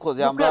খুব দুঃখ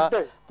যে আমরা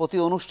প্রতি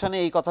অনুষ্ঠানে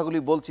এই কথাগুলি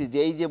বলছি যে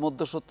এই যে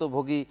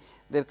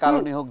মধ্যস্বত্বভোগীদের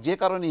কারণে হোক, যে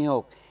কারণেই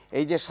হোক,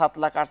 এই যে 7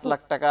 লাখ 8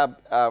 লাখ টাকা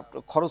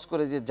খরচ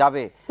করে যে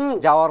যাবে,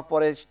 যাওয়ার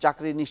পরে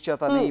চাকরির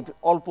নিশ্চয়তা নেই,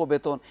 অল্প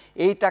বেতন,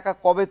 এই টাকা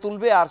কবে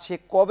তুলবে আর সে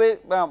কবে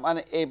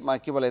মানে এই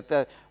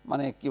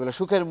কি বলে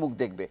সুখের মুখ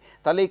দেখবে?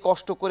 তাহলে এই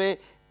কষ্ট করে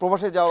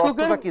প্রবাসে যাওয়ার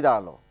অর্থটা কি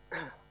দাঁড়ালো?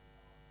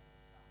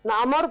 না,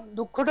 আমার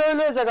দুঃখটা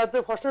হলো এই জায়গাতে,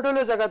 প্রশ্নটা হলো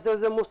এই জায়গাতে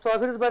যে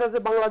মুস্তাফিজ ভাইরা যে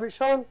বাংলা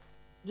ভীষণ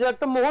যে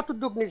একটা মহৎ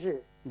উদ্যোগ নিছে,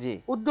 জি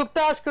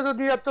উদ্যোগটা আজকে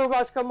যদি এত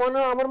আজকে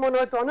আমার মনে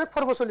হয় তো অনেক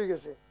পর্ব চলে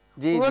গেছে।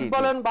 কুয়েত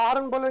বলেন,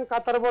 বাহরাইন বলেন,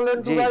 কাতার বলেন,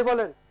 দুবাই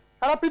বলেন,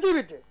 সারা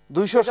পৃথিবীতে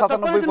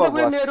 297 পর্ব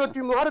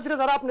আছে। মহারথীরা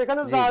যারা আপনি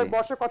এখানে যায়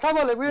বসে কথা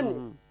বলে, বুঝেননি,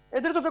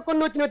 এদের তো কোন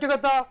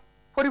নৈতিকতা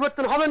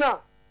পরিবর্তন হবে না।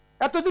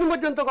 এতদিন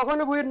পর্যন্ত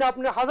কখনো বুঝেননি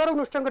আপনি হাজার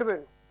অনুষ্ঠান করবেন,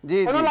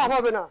 কোনো লাভ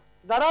হবে না।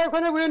 যারা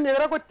ওখানে বুঝেননি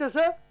এরা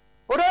করতেছে,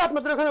 ওরা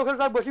আপনাদের ওখানে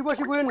বসি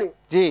বসি বুঝেননি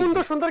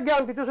সুন্দর সুন্দর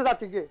জ্ঞান দিতেছে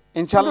জাতিকে।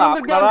 ইনশাআল্লাহ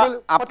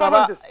আপনারা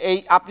এই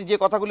আপনি যে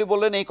কথাগুলি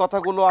বললেন, এই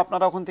কথাগুলো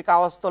আপনারা ওখান থেকে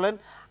আওয়াজ তোলেন,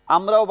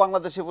 আমরাও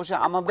বাংলাদেশে বসে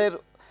আমাদের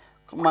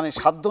মানে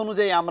সাধ্য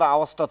অনুযায়ী আমরা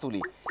আওয়াজটা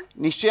তুলি।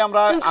 নিশ্চয়ই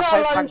আমরা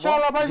আশায় থাকবো।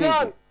 জি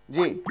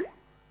জি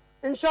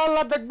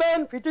ইনশাআল্লাহ দেখবেন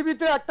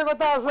পৃথিবীতে একটা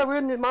কথা আছে,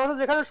 বুঝেননি, মানুষ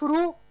যেখানে শুরু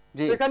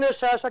সেখানে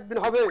শেষ একদিন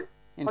হবে,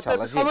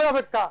 ইনশাআল্লাহ। সময়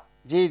অপেক্ষা।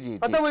 জি জি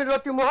কথা বলি,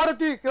 রতি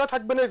মহারতি কেউ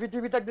থাকবে না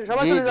পৃথিবীতে, একদিন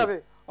সবাই চলে যাবে।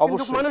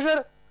 কিন্তু মানুষের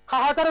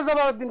হাহাকারে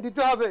জবাব একদিন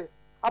দিতে হবে।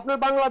 আপনার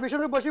বাংলা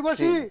বিষয়ে বসি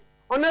বসি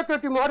অনেক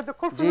রতি মহারতি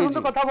খুব সুন্দর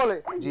সুন্দর কথা বলে,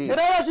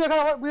 এরাই আসি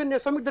এখানে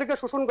শ্রমিকদেরকে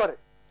শোষণ করে।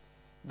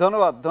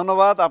 ধন্যবাদ,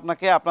 ধন্যবাদ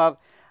আপনাকে। আপনার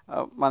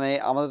মানে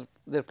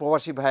আমাদের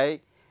প্রবাসী ভাই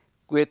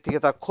কুয়েত থেকে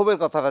তার ক্ষোভের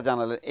কথাটা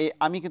জানালেন।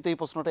 আমি কিন্তু এই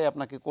প্রশ্নটাই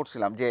আপনাকে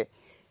করছিলাম যে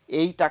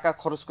এই টাকা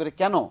খরচ করে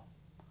কেন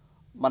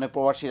মানে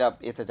প্রবাসীরা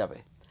এতে যাবে,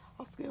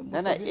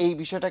 তাই না? এই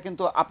বিষয়টা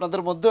কিন্তু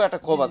আপনাদের মধ্যেও একটা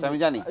ক্ষোভ আছে, আমি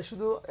জানি।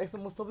 শুধু একটা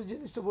মুস্তাফিজ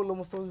জিনিসটা বললো,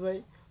 মুস্তাফিজ ভাই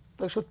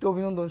তাকে সত্যি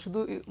অভিনন্দন। শুধু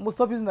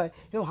মুস্তাফিজ নাই,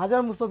 এরকম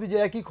হাজার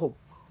মুস্তাফিজের একই ক্ষোভ।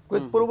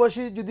 কুয়েত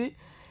প্রবাসী যদি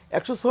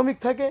 100 শ্রমিক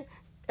থাকে,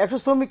 100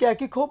 শ্রমিক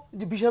একই ক্ষোভ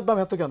যে ভিসার দাম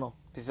এত কেন,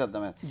 ভিসার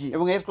দাম,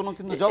 এবং এর কোনো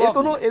কিন্তু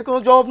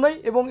জবাব নাই,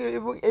 এবং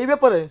এই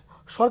ব্যাপারে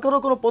সরকারও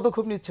কোনো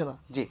পদক্ষেপ নিচ্ছে না।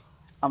 জি,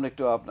 আমরা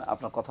একটু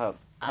আপনার কথা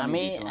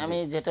আমি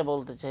যেটা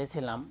বলতে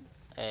চাইছিলাম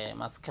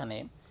মাঝখানে,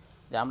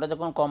 যে আমরা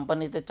যখন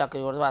কোম্পানিতে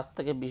চাকরি করতাম আজ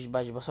থেকে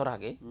 20-22 বছর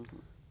আগে,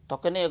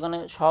 তখনই এখানে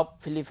সব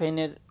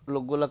ফিলিপাইনের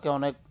লোকগুলোকে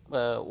অনেক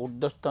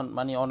ঊর্ধ্বতন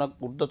মানে অনেক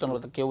ঊর্ধ্বতন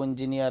করতো, কেউ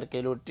ইঞ্জিনিয়ার,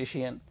 কেউ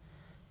ইলেকট্রিশিয়ান।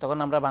 তখন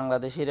আমরা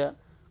বাংলাদেশিরা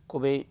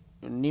খুবই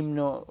নিম্ন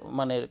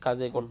মানের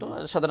কাজে করতো,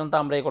 সাধারণত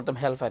আমরাই করতাম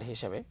হেল্পার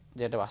হিসেবে,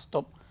 যেটা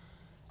বাস্তব।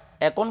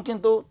 এখন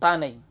কিন্তু তা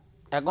নেই।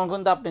 এখন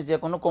কিন্তু আপনি যে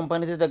কোনো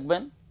কোম্পানিতে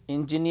দেখবেন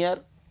ইঞ্জিনিয়ার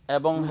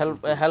এবং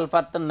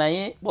হেল্পার তো নাই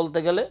বলতে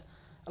গেলে,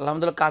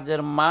 আলহামদুলিল্লাহ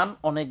কাজের মান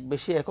অনেক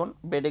বেশি এখন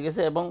বেড়ে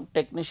গেছে এবং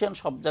টেকনিশিয়ান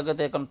সব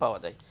জায়গাতে এখন পাওয়া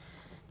যায়।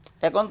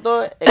 এখন তো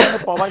এখানে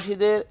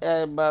প্রবাসীদের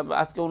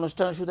আজকে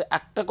অনুষ্ঠানে শুধু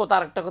একটা কথা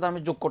আর একটা কথা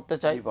আমি যোগ করতে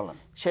চাই,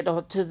 সেটা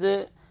হচ্ছে যে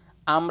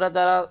আমরা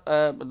যারা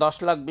 10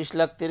 লাখ 20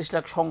 লাখ 30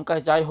 লাখ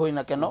সংখ্যায় যাই হই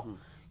না কেন,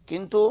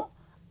 কিন্তু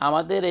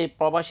আমাদের এই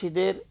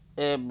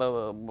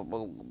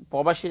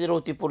প্রবাসীদের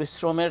অতি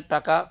পরিশ্রমের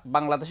টাকা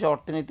বাংলাদেশের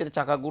অর্থনীতির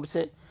চাকা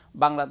ঘুরছে,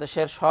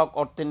 বাংলাদেশের সব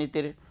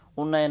অর্থনীতির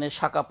উন্নয়নের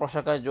শাখা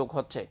প্রশাখায় যোগ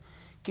হচ্ছে।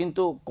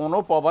 কিন্তু কোনো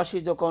প্রবাসী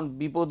যখন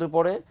বিপদে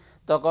পড়ে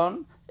তখন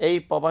এই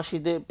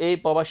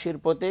প্রবাসীর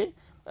প্রতি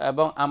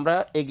এবং আমরা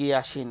এগিয়ে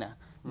আসি না।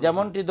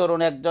 যেমনটি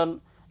ধরুন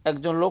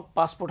একজন লোক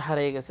পাসপোর্ট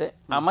হারিয়ে গেছে,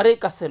 আমারই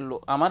কাছের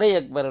লোক, আমারই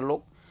একবারের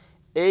লোক,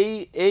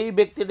 এই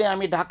ব্যক্তিটি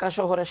আমি ঢাকা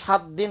শহরে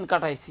 7 দিন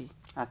কাটাইছি।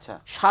 আচ্ছা,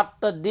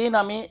 7টা দিন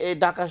আমি এই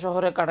ঢাকা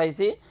শহরে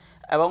কাটাইছি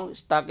এবং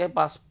তাকে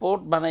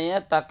পাসপোর্ট বানাইয়ে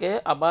তাকে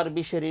আবার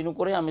 20 রিনিউ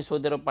করে আমি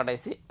সৌদি আরব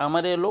পাঠাইছি।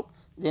 আমার এই লোক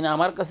যিনি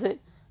আমার কাছে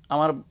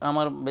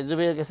আমার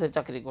মেজুবের কাছে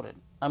চাকরি করেন,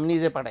 আমি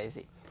নিজে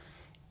পাঠাইছি।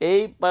 এই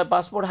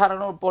পাসপোর্ট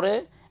হারানোর পরে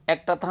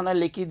একটা থানায়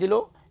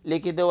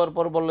লিখি দেওয়ার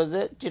পর বললো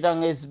যে চিটাং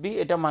এসবি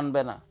এটা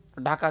মানবে না,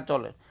 ঢাকা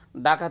চলে।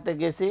 ঢাকাতে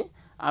গেছি,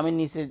 আমি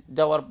নিচে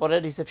যাওয়ার পরে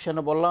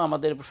রিসেপশনে বললাম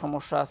আমাদের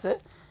সমস্যা আছে,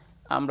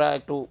 আমরা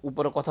একটু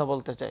উপরে কথা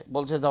বলতে চাই,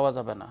 বলছে যাওয়া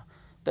যাবে না।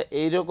 তো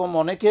এইরকম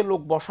অনেকে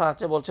লোক বসা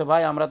আছে, বলছে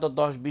ভাই আমরা তো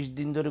 10-20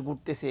 দিন ধরে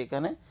ঘুরতেছি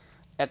এখানে,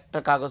 একটা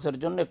কাগজের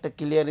জন্য, একটা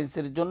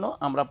ক্লিয়ারেন্সের জন্য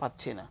আমরা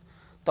পাচ্ছি না।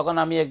 তখন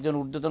আমি একজন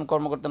ঊর্ধ্বতন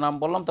কর্মকর্তার নাম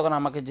বললাম, তখন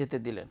আমাকে যেতে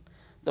দিলেন।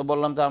 তো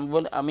বললাম তো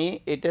আমি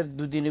এটার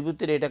 2 দিনের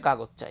ভিতরে এটা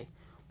কাগজ চাই।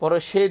 পরে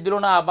সে দিল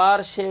না, আবার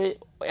সে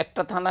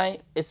একটা থানায়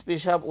এসপি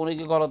সাহেব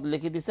উনিকে গলত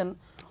লিখে দিয়েছেন,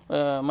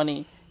 মানে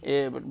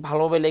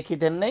ভালোভাবে লিখে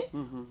দেন নাই।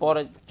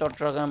 পরে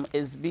চট্টগ্রাম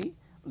এসবি,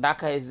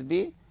 ঢাকা এসবি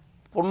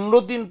 15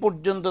 দিন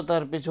পর্যন্ত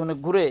তার পেছনে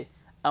ঘুরে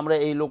আমরা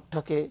এই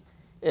লোকটাকে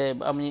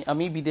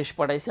আমি বিদেশ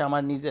পাঠাইছি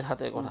আমার নিজের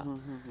হাতের কথা।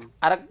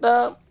 আরেকটা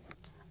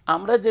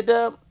আমরা যেটা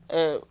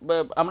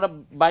আমরা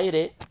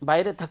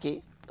বাইরে থাকি,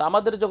 তা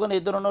আমাদের যখন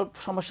এই ধরনের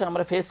সমস্যা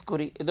আমরা ফেস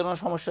করি, এই ধরনের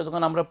সমস্যা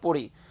যখন আমরা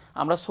পড়ি,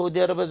 আমরা সৌদি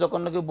আরবে যখন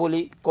নাকি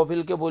বলি,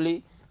 কফিলকে বলি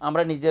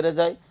আমরা নিজেরা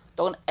যাই,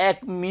 তখন 1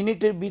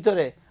 মিনিটের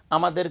ভিতরে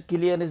আমাদের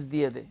ক্লিয়ারেন্স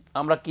দিয়ে দেয়।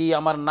 আমরা কি,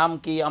 আমার নাম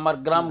কি, আমার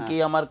গ্রাম কি,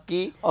 আমার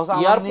কি,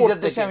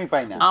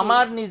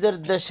 আমার নিজের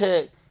দেশে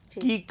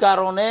কি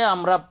কারণে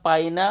আমরা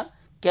পাই না,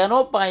 কেন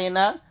পাই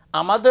না,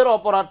 আমাদের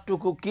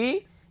অপরাধটুকু কি,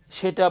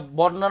 সেটা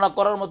বর্ণনা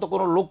করার মতো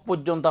কোনো লোক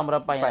পর্যন্ত আমরা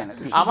পাই না।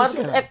 আমার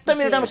একটা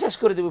মিনিট আমি শেষ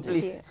করে দেব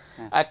প্লিজ,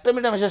 একটা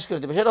মিনিট আমি শেষ করে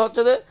দেব। সেটা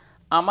হচ্ছে যে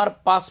আমার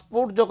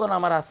পাসপোর্ট যখন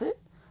আমার আছে,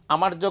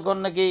 আমার যখন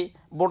নাকি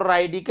ভোটার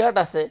আইডি কার্ড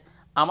আছে,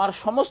 আমার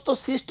সমস্ত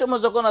সিস্টেমে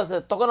যখন আছে,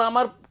 তখন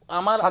আমার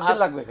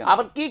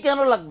আবার কি কেন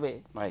লাগবে?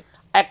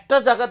 একটা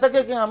জায়গা থেকে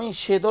কি আমি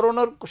সে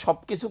ধরনের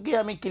সবকিছু কি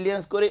আমি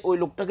ক্লিয়ারেন্স করে ওই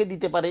লোকটাকে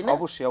দিতে পারি না?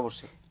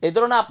 অবশ্যই। এই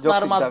ধরনের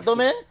আপনার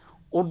মাধ্যমে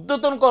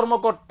ঊর্ধ্বতন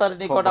কর্মকর্তার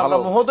নিকট আমরা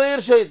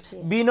মহোদয়ের সহিত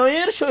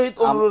বিনয়ের সহিত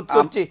অনুরোধ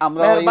করছি,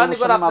 মেহেরবানি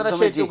করে আপনারা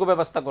সেইটুকু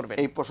ব্যবস্থা করবেন।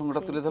 এই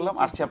প্রসঙ্গটা তুলে ধরলাম।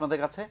 আসছি আপনাদের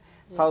কাছে,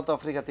 সাউথ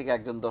আফ্রিকা থেকে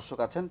একজন দর্শক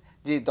আছেন।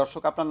 জি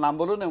দর্শক, আপনার নাম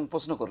বলুন এবং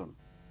প্রশ্ন করুন।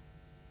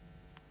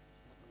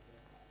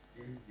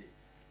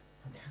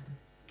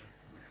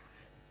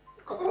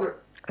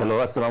 হ্যালো,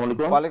 আসসালামু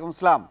আলাইকুম। ওয়ালাইকুম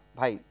আসসালাম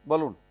ভাই,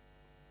 বলুন।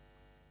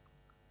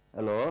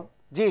 হ্যালো,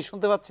 জি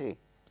শুনতে পাচ্ছি।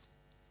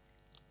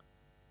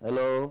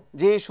 হ্যালো,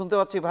 জি শুনতে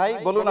পাচ্ছি ভাই,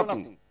 বলুন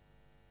আপনি।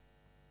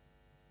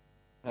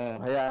 হ্যাঁ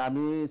ভাইয়া,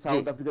 আমি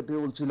সাউথ আফ্রিকা থেকে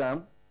বলছিলাম,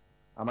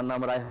 আমার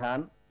নাম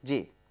রায়হান। জি,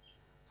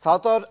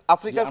 সাউথ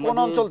আফ্রিকার কোন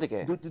অঞ্চল থেকে?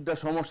 2-3টা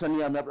সমস্যা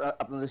নিয়ে আমি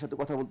আপনাদের সাথে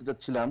কথা বলতে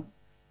চাচ্ছিলাম।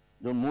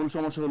 যে মূল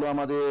সমস্যা হলো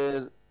আমাদের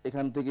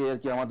এখান থেকে আর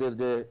কি আমাদের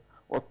যে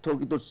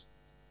অর্থকৃত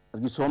আর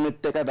কি শ্রমের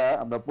টাকাটা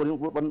আমরা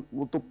পরিমাণ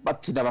মতো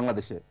পাচ্ছি না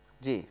বাংলাদেশে।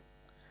 জি,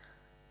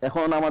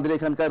 এখন আমাদের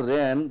এখানকার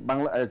রেন্ট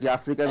আর কি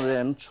আফ্রিকার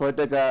রেন্ট 6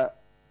 টাকা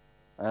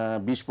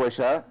 20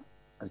 পয়সা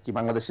আর কি,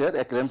 বাংলাদেশের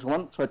 1 রেন্ট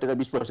সমান 6 টাকা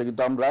 20 পয়সা,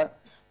 কিন্তু আমরা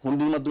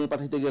হুন্ডির মাধ্যমে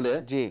পাঠাইতে গেলে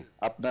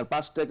আপনার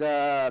 5 টাকা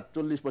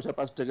 40 পয়সা,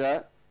 5 টাকা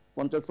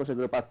 50 পয়সা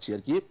করে পাচ্ছি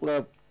আর কি।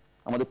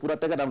 আমাদের পুরো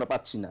টাকাটা আমরা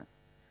পাচ্ছি না।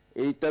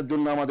 এইটার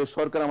জন্য আমাদের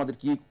সরকার আমাদের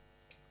কি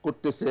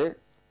করতেছে,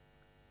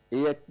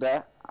 এই একটা।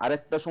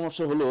 আরেকটা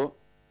সমস্যা হলো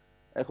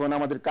এখন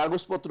আমাদের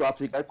কাগজপত্র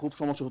আফ্রিকায় খুব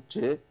সমস্যা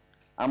হচ্ছে।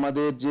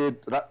 আমাদের যে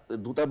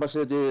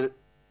দূতাবাসে যে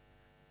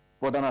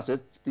প্রধান আছে,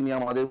 তিনি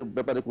আমাদের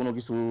ব্যাপারে কোনো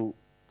কিছু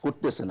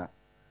করতেছে না।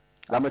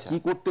 আমরা কি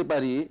করতে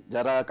পারি,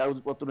 যারা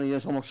কাগজপত্র নিয়ে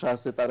সমস্যা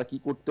আছে তারা কি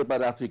করতে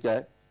পারে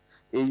আফ্রিকায়,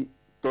 এই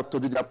তথ্য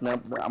যদি আপনি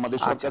আমাদের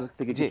সরকার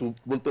থেকে কিছু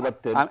বলতে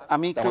পারতেন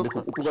আমি খুব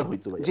উপকার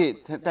হইতো ভাই। জি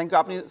থ্যাংক ইউ।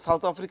 আপনি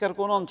সাউথ আফ্রিকার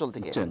কোন অঞ্চল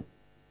থেকে?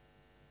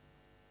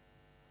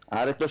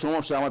 আর একটা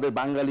সমস্যা, আমাদের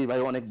বাঙালি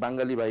ভাই, অনেক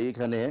বাঙালি ভাই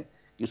এখানে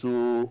কিছু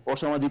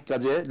অসামাজিক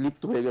কাজে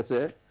লিপ্ত হয়ে গেছে,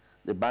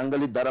 যে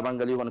বাঙালির দ্বারা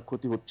বাঙালি অনেক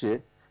ক্ষতি হচ্ছে,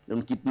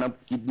 যেমন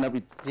কিডন্যাপ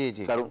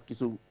কারণ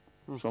কিছু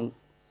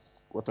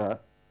কথা।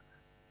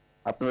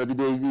 আপনারা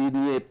যদি এই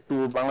নিয়ে একটু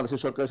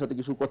বাংলাদেশের সরকারের সাথে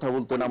কিছু কথা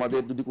বলতেন,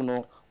 আমাদের যদি কোনো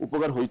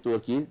উপকার হইতো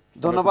আর কি।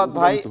 ধন্যবাদ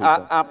ভাই।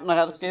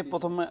 আপনাকে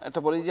প্রথমে এটা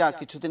বলি যে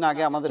কিছুদিন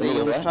আগে আমাদের এই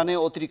অনুষ্ঠানে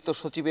অতিরিক্ত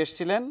সচিব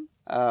এসেছিলেন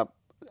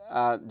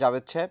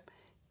জাভেদ সাহেব।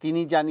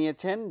 তিনি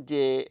জানিয়েছেন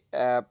যে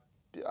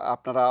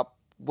আপনারা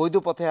বৈধ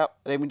পথে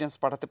রেমিটেন্স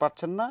পাঠাতে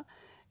পারছেন না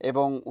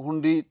এবং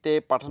হুন্ডিতে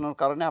পাঠানোর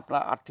কারণে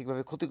আপনারা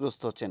আর্থিকভাবে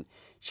ক্ষতিগ্রস্ত হচ্ছেন।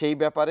 সেই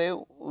ব্যাপারে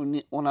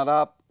ওনারা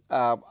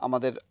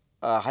আমাদের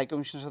হাই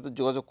কমিশনের সাথে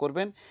যোগাযোগ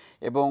করবেন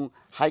এবং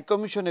হাই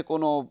কমিশনে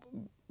কোনো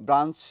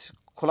ব্রাঞ্চ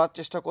খোলার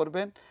চেষ্টা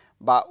করবেন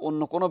বা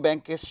অন্য কোনো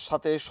ব্যাংকের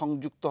সাথে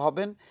সংযুক্ত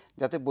হবেন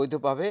যাতে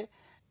বৈধভাবে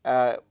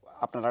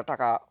আপনারা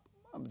টাকা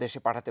দেশে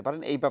পাঠাতে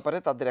পারেন। এই ব্যাপারে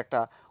তাদের একটা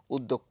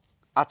উদ্যোগ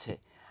আছে।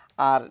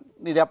 আর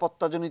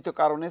নিরাপত্তাজনিত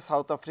কারণে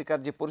সাউথ আফ্রিকার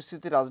যে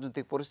পরিস্থিতি,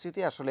 রাজনৈতিক পরিস্থিতি,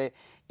 আসলে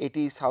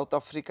এটি সাউথ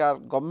আফ্রিকার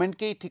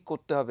গভর্নমেন্টকেই ঠিক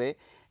করতে হবে।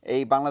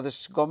 এই বাংলাদেশ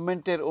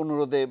গভর্নমেন্টের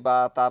অনুরোধে বা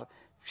তার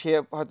সে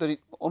হয়তো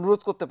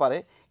অনুরোধ করতে পারে,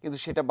 কিন্তু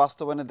সেটা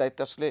বাস্তবায়নের দায়িত্ব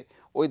আসলে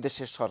ওই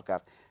দেশের সরকার।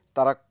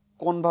 তারা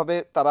কোনভাবে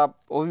তারা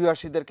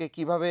অভিবাসীদেরকে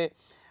কিভাবে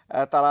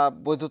তারা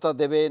বৈধতা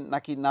দেবে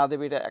নাকি না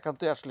দেবে, এটা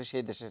একান্তই আসলে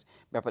সেই দেশের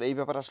ব্যাপার। এই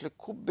ব্যাপারে আসলে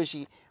খুব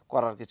বেশি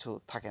করার কিছু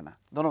থাকে না।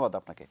 ধন্যবাদ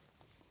আপনাকে।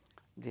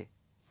 জি,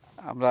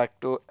 আমরা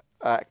একটু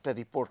একটা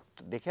রিপোর্ট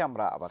দেখে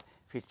আমরা আবার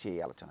ফিরছি এই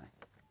আলোচনায়।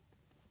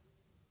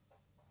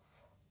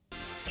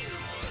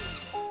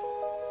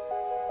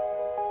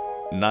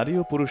 নারী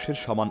ও পুরুষের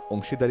সমান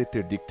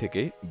অংশীদারিত্বের দিক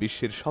থেকে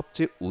বিশ্বের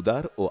সবচেয়ে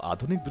উদার ও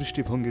আধুনিক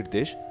দৃষ্টিভঙ্গির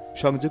দেশ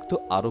সংযুক্ত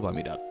আরব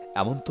আমিরাত,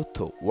 এমন তথ্য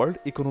ওয়ার্ল্ড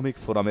ইকোনমিক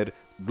ফোরামের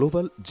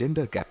গ্লোবাল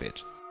জেন্ডার গ্যাপের।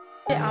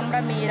 আমরা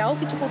মেয়েরাও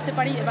কিছু করতে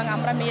পারি এবং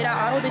আমরা মেয়েরা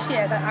আরও বেশি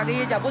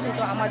এগিয়ে যাব,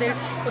 যেহেতু আমাদের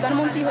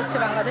প্রধানমন্ত্রী হচ্ছে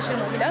বাংলাদেশের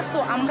মহিলা। সো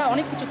আমরা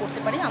অনেক কিছু করতে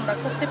পারি, আমরা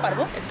করতে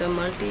পারবো। একটা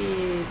মাল্টি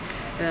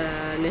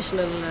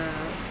ন্যাশনাল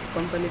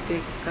কোম্পানিতে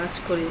কাজ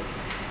করে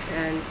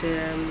অ্যান্ড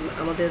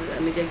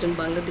আমি যে একজন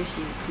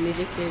বাংলাদেশি,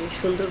 নিজেকে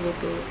সুন্দর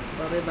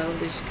মতোভাবে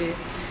বাংলাদেশকে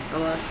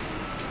আমার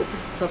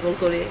উপস্থাপন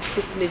করে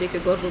খুব নিজেকে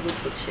গর্ববোধ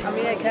হচ্ছে।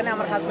 আমি এখানে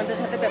আমার হাজব্যান্ডের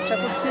সাথে ব্যবসা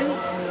করছি।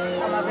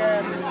 আমাদের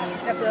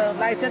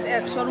লাইসেন্স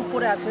 100-র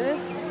উপরে আছে।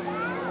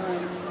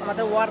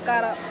 আমাদের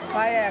ওয়ার্কার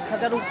প্রায়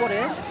 1000 উপরে।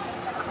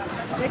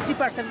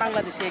 80%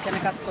 বাংলাদেশি এখানে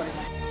কাজ করে।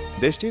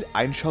 দেশটির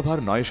আইনসভার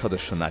 9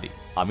 সদস্য নারী।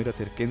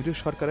 আমিরাতের কেন্দ্রীয়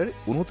সরকারের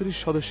 29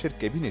 সদস্যের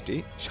ক্যাবিনেটে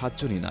 7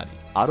 জনই নারী।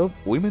 আরব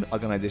উইমেন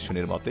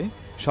অর্গানাইজেশনের মতে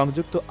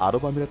সংযুক্ত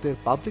আরব আমিরাতের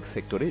পাবলিক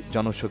সেক্টরে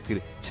জনশক্তির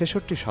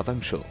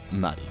 66%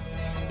 নারী।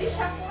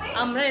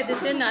 আমরা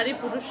এদেশের নারী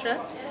পুরুষরা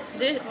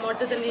যে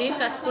মর্যাদা নিয়ে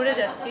কাজ করে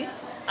যাচ্ছি,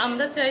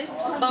 আমরা চাই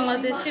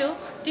বাংলাদেশেও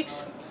ঠিক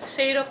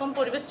সেই রকম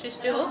পরিবেশ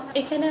সৃষ্টি হোক।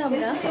 এখানে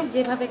আমরা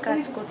যেভাবে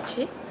কাজ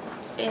করছি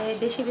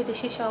দেশি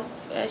বিদেশি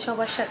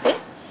সবার সাথে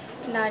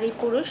নারী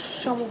পুরুষ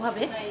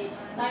সমভাবে,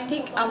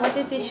 ঠিক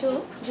আমাদের দেশেও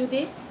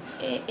যদি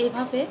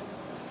এভাবে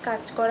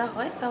কাজ করা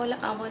হয় তাহলে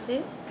আমাদের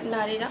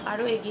নারীরা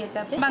আরও এগিয়ে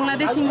যাবে।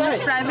 বাংলাদেশ ইংলিশ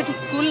প্রাইভেট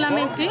স্কুল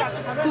নামে একটি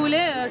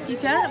স্কুলে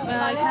টিচার,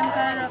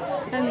 এখানকার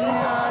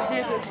যে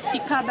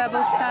শিক্ষা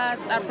ব্যবস্থা,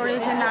 তারপরে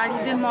যে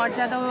নারীদের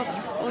মর্যাদা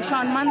ও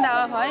সম্মান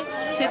দেওয়া হয়,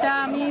 সেটা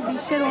আমি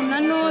বিশ্বের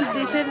অন্যান্য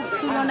দেশের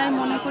তুলনায়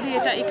মনে করি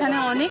এটা এখানে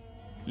অনেক।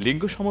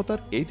 লিঙ্গ সমতার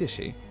এই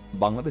দেশে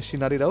বাংলাদেশি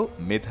নারীরাও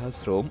মেধা,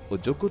 শ্রম ও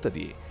যোগ্যতা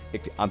দিয়ে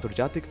একটি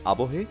আন্তর্জাতিক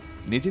আবহে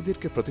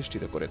নিজেদেরকে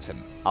প্রতিষ্ঠিত করেছেন।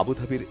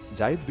 আবুধাবির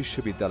জায়েদ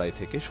বিশ্ববিদ্যালয়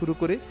থেকে শুরু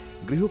করে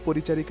গৃহ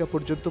পরিচারিকা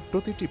পর্যন্ত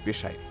প্রতিটি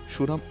পেশায়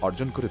সুনাম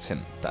অর্জন করেছেন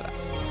তারা।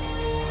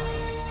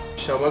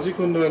 সামাজিক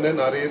উন্নয়নে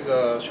নারীর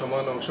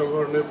সমান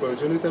অংশগ্রহণের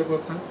প্রয়োজনীয়তার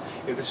কথা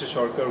এদেশে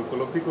সরকার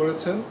উপলব্ধি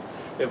করেছেন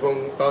এবং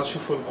তা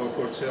সুফল ভোগ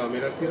করছে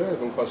আমিরাতিরা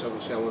এবং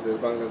পাশাপাশি আমাদের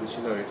বাংলাদেশি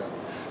নারীরা।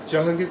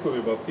 জাহাঙ্গীর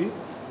কবির বাপ্পি,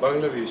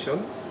 বাংলা ভিশন,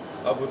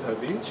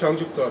 আবুধাবি,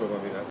 সংযুক্ত আরব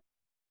আমিরাত।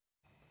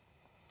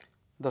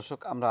 দর্শক,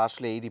 আমরা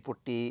আসলে এই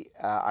রিপোর্টটি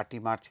 8ই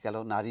মার্চ গেল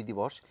নারী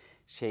দিবস,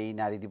 সেই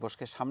নারী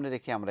দিবসকে সামনে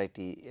রেখে আমরা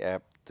এটি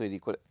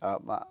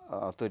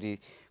তৈরি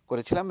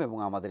করেছিলাম এবং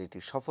আমাদের এটি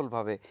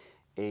সফলভাবে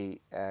এই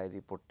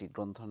রিপোর্টটি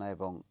গ্রন্থনা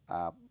এবং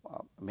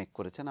মেক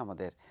করেছেন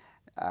আমাদের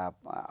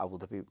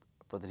আবুধাবি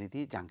প্রতিনিধি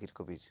জাহাঙ্গীর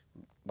কবির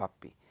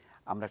বাপ্পি।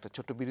 আমরা একটা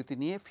ছোট্ট বিরতি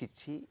নিয়ে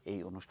ফিরছি এই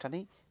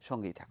অনুষ্ঠানেই,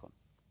 সঙ্গেই থাকুন।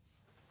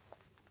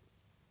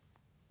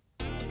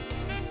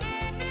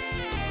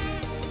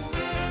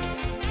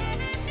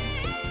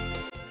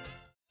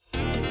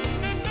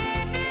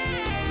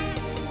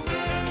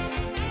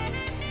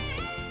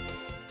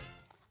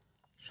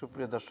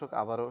 সুপ্রিয় দর্শক,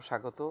 আবারও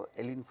স্বাগত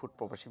এলিন ফুড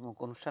প্রবাসী মুখ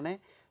অনুষ্ঠানে।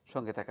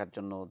 সঙ্গে থাকার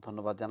জন্য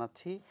ধন্যবাদ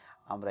জানাচ্ছি।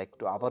 আমরা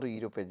একটু আবারও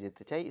ইউরোপে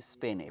যেতে চাই,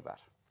 স্পেন এবার।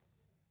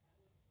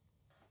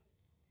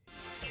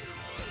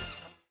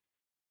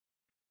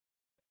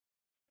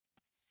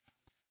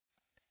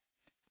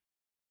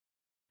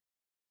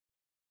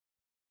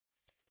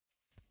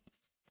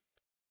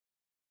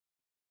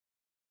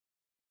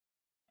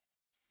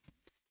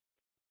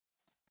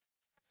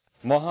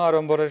 মহা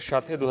আড়ম্বরের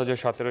সাথে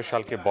 2017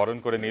 সালকে বরণ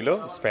করে নিল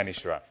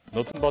স্প্যানিশরা।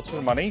 নতুন বছর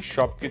মানেই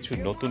সবকিছু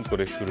নতুন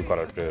করে শুরু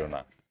করার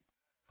প্রেরণা।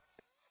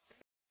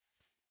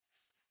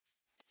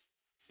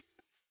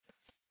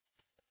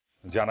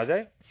 জানা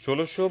যায়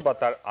 1600 বা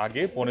তার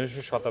আগে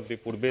 1500 শতাব্দী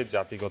পূর্বে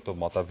জাতিগত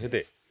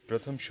মতভেদে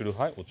প্রথম শুরু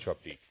হয়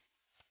উৎসবটি।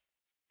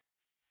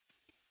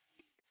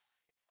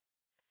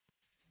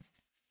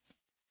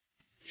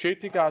 সেই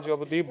থেকে আজ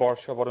অবধি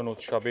বর্ষবরণ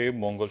উৎসবে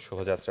মঙ্গল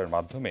শোভাযাত্রার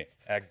মাধ্যমে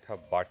এক ধাপ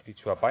বাড়তি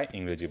ছোঁয়া পায়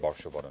ইংরেজি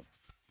বর্ষবরণ।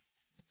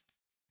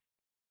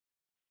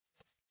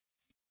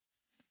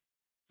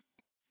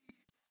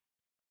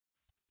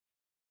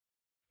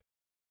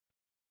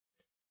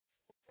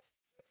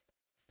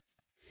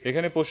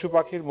 এখানে পশু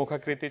পাখির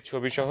মুখাকৃতির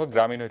ছবি সহ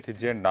গ্রামীণ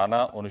ঐতিহ্যের নানা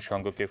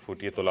অনুষঙ্গকে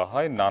ফুটিয়ে তোলা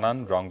হয় নানান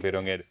রং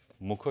বেরঙের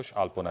মুখোশ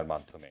আলপনার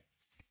মাধ্যমে।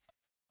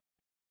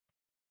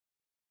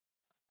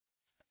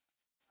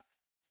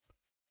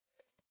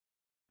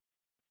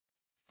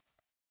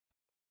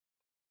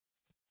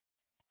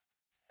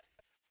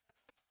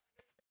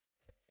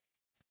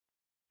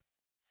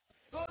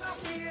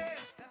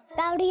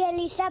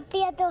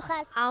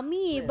 আমি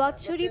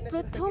এবছরই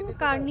প্রথম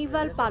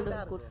কার্নিভাল পালন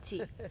করছি।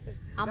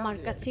 আমার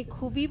কাছে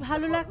খুবই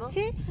ভালো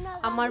লাগছে।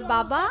 আমার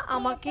বাবা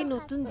আমাকে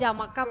নতুন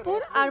জামা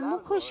কাপড় আর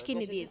মুখোশ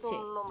কিনে দিয়েছে।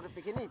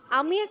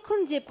 আমি এখন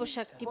যে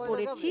পোশাকটি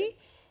পরেছি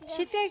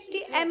সেটা একটি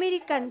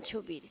আমেরিকান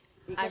ছবির,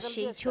 আর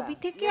সেই ছবি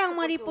থেকে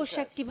আমার এই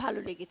পোশাকটি ভালো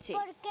লেগেছে।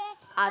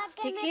 আজ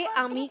থেকে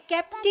আমি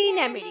ক্যাপ্টেন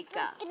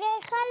আমেরিকা।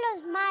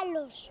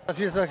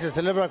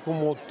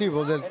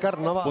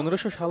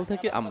 1500 সাল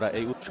থেকে আমরা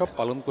এই উৎসব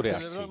পালন করে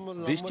আসছি।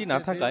 বৃষ্টি না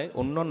থাকায়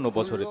অন্যান্য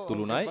বছরের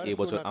তুলনায়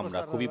এবছর আমরা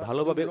খুবই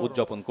ভালোভাবে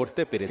উদযাপন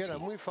করতে পেরেছি।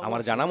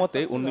 আমার জানা মতে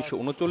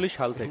 1939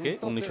 সাল থেকে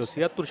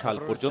 1976 সাল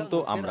পর্যন্ত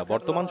আমরা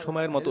বর্তমান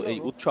সময়ের মতো এই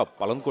উৎসব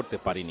পালন করতে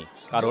পারিনি,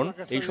 কারণ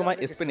এই সময়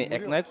স্পেনে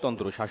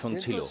একনায়কতন্ত্র শাসন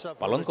ছিল।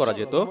 পালন করা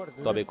যেত,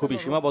 তবে খুবই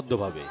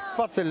সীমাবদ্ধভাবে।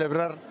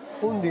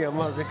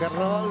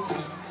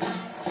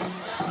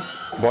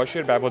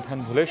 বয়সের ব্যবধান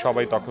ভুলে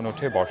সবাই তখন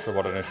ওঠে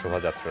বর্ষবরণের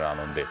শোভাযাত্রার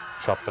আনন্দে।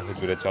 সপ্তাহ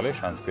জুড়ে চলে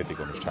সাংস্কৃতিক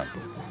অনুষ্ঠান।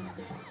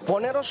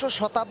 1500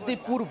 শতাব্দী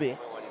পূর্বে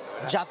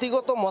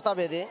জাতিগত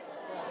মতভেদে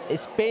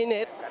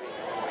স্পেনের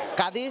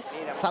কাদিস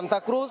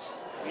সান্তাক্রুজ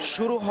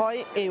শুরু হয়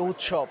এই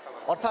উৎসব,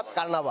 অর্থাৎ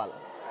কার্নাভাল।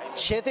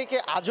 সে থেকে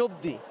আজ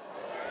অবধি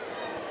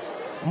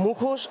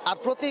মুখোশ আর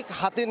প্রতীক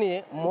হাতে নিয়ে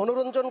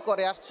মনোরঞ্জন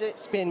করে আসছে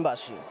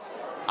স্পেনবাসী।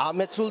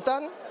 আহমেদ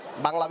সুলতান,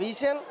 বাংলা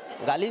ভিশন,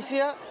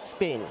 গালিসিয়া,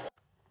 স্পেন।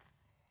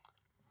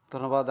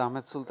 ধন্যবাদ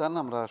আহমেদ সুলতান।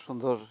 আমরা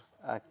সুন্দর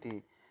একটি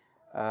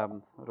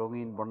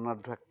রঙিন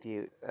বর্ণাঢ্য একটি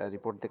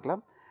রিপোর্ট দেখলাম।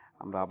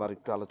 আমরা আবার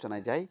একটু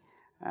আলোচনায় যাই,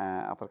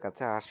 আপনার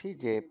কাছে আসি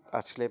যে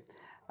আসলে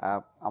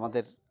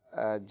আমাদের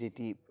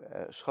যেটি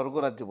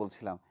স্বর্গরাজ্য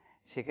বলছিলাম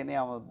সেখানে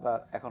আমরা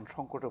এখন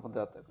সংকটের মধ্যে,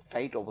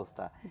 টাইট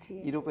অবস্থা।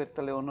 ইউরোপের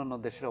তাহলে অন্যান্য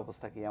দেশের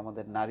অবস্থা কি,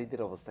 আমাদের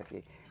নারীদের অবস্থা কি?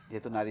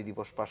 যেহেতু নারী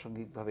দিবস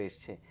প্রাসঙ্গিকভাবে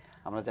এসছে,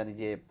 আমরা জানি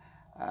যে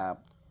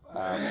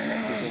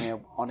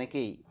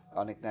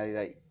অনেক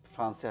নারীরাই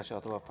ফ্রান্সে আসে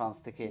অথবা ফ্রান্স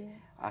থেকে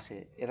আসে।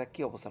 এরা কি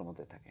অবস্থার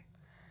মধ্যে থাকে?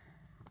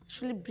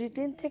 আসলে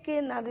ব্রিটেন থেকে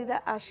নারীরা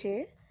আসে,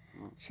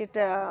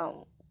 সেটা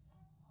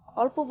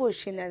অল্প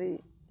বয়সী নারী,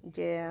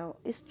 যে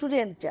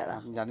স্টুডেন্ট যারা।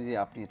 আমি জানি যে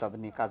আপনি তাদের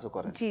নিয়ে কাজও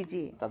করেন। জি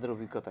জি। তাদের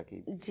অভিজ্ঞতা কি?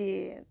 জি,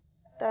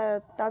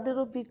 তাদের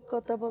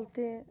অভিজ্ঞতা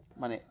বলতে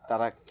মানে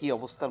তারা কি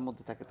অবস্থার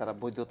মধ্যে থাকে, তারা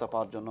বৈধতা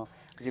পাওয়ার জন্য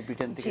যে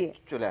ব্রিটেন থেকে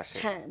চলে আসে?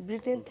 হ্যাঁ,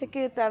 ব্রিটেন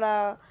থেকে তারা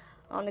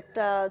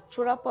অনেকটা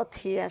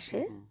চোরাপথে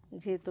আসে,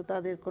 যেহেতু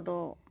তাদের কোনো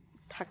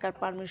থাকার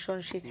পারমিশন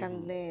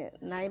সেখানে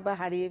নাই বা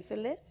হারিয়ে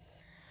ফেলে।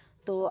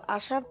 তো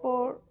আসার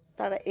পর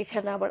তারা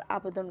এখানে আবার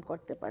আবেদন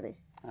করতে পারে,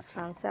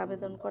 ফ্রান্সে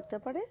আবেদন করতে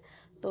পারে।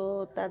 তো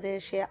তাদের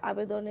সে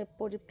আবেদনের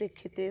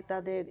পরিপ্রেক্ষিতে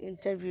তাদের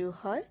ইন্টারভিউ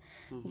হয়।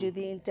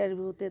 যদি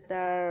ইন্টারভিউতে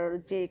তার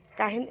যে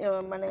কাহিনী,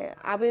 মানে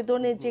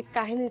আবেদনের যে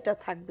কাহিনীটা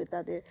থাকবে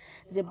তাদের,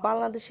 যে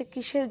বাংলাদেশে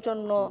কিসের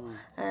জন্য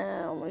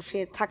সে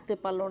থাকতে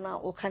পারলো না,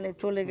 ওখানে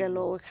চলে গেল,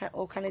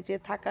 ওখানে যে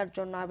থাকার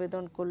জন্য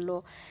আবেদন করলো,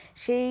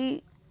 সেই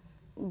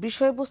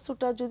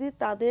বিষয়বস্তুটা যদি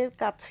তাদের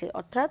কাছে,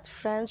 অর্থাৎ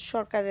ফ্রান্স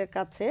সরকারের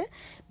কাছে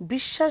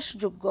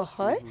বিশ্বাসযোগ্য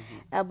হয়,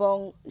 এবং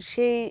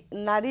সেই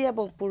নারী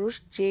এবং পুরুষ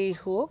যেই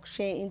হোক,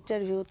 সেই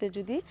ইন্টারভিউতে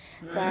যদি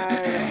তার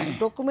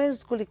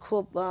ডকুমেন্টসগুলি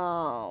খুব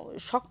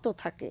শক্ত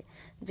থাকে,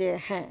 যে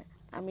হ্যাঁ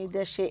আমি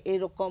দেশে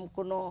এরকম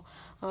কোনো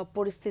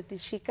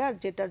পরিস্থিতির শিকার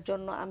যেটার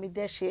জন্য আমি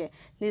দেশে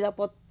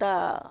নিরাপত্তা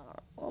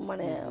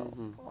মানে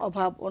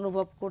অভাব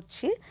অনুভব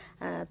করছি,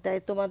 তাই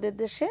তোমাদের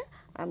দেশে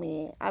আমি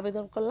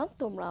আবেদন করলাম,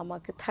 তোমরা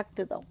আমাকে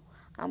থাকতে দাও,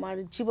 আমার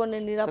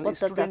জীবনের নিরাপত্তা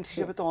স্টুডেন্ট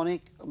হিসেবে তো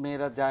অনেক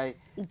মেয়েরা যায়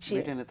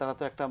ব্রিটেনে, তারা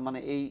তো একটা মানে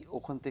এই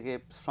ওখান থেকে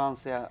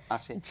ফ্রান্সে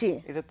আসে।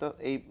 এটা তো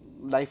এই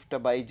লাইফটা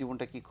বা এই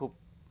জীবনটা কি খুব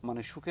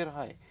মানে সুখের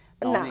হয়?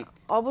 না,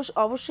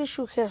 অবশ্যই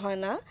সুখের হয়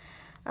না।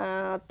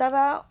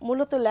 তারা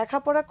মূলত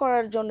লেখাপড়া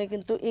করার জন্য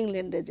কিন্তু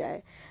ইংল্যান্ডে যায়।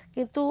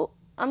 কিন্তু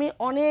আমি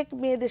অনেক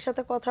মেয়েদের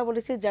সাথে কথা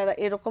বলেছি যারা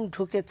এরকম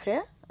ঢুকেছে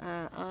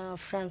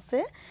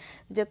ফ্রান্সে,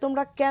 যে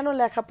তোমরা কেন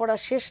লেখাপড়া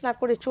শেষ না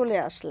করে চলে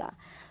আসলা?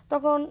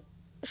 তখন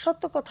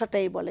সত্য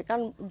কথাটাই বলে,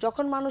 কারণ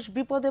যখন মানুষ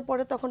বিপদে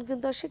পড়ে তখন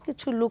কিন্তু সে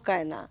কিছু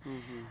লুকায় না।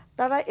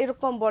 তারা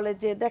এরকম বলে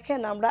যে দেখেন,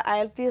 আমরা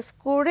IELTS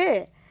করে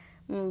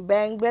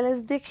ব্যাংক ব্যালেন্স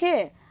দেখে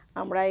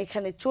আমরা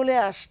এখানে চলে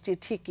আসছি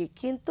ঠিকই,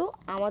 কিন্তু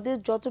আমাদের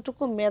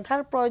যতটুকু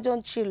মেধার প্রয়োজন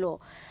ছিল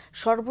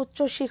সর্বোচ্চ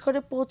শিখরে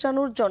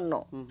পৌঁছানোর জন্য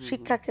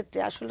শিক্ষাক্ষেত্রে,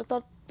 আসলে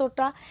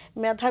ততটা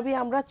মেধাবী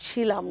আমরা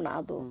ছিলাম না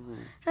আদৌ।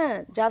 হ্যাঁ,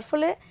 যার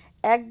ফলে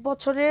 1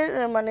 বছরের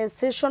মানে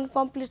সেশন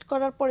কমপ্লিট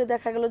করার পরে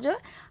দেখা গেল যে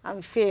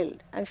আমি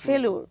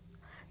ফেলিউর,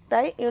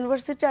 তাই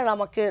ইউনিভার্সিটি আর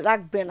আমাকে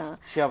রাখবে না।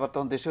 সে আবার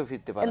তখন দেশেও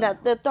ফিরতে পারে না,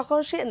 তখন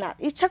সে না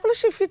ইচ্ছা করলে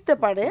সে ফিরতে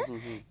পারে,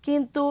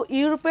 কিন্তু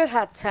ইউরোপের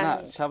হাতছানি। না,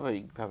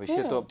 স্বাভাবিকভাবে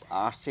সে তো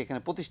আসছে এখানে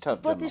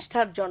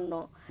প্রতিষ্ঠার জন্য।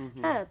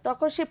 হ্যাঁ,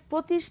 তখন সে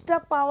প্রতিষ্ঠা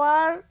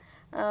পাওয়ার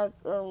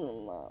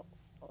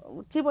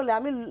কি বলে,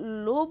 আমি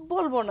লোভ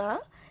বলবো না,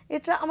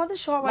 এটা আমাদের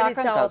সবারই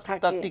চাওয়া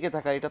থাকে, তার টিকে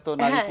থাকা, এটা তো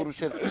নারী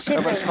পুরুষের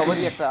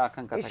সবারই একটা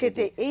আকাঙ্ক্ষা থাকে।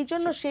 সেটাই, এই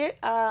জন্য সে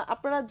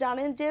আপনারা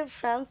জানেন যে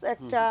ফ্রান্স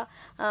একটা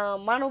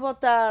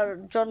মানবতার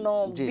জন্য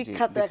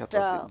বিখ্যাত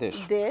একটা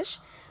দেশ,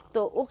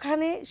 তো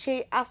ওখানে সেই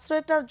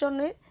আশ্রয়টার জন্য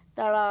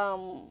তারা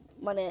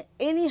মানে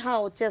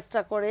এনিহাও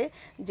চেষ্টা করে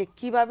যে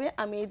কিভাবে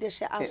আমি এই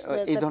দেশে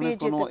আশ্রয়টা পেয়ে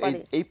যেতে পারি।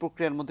 এই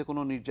প্রক্রিয়ার মধ্যে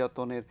কোনো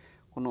নির্যাতনের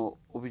কোনো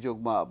অভিযোগ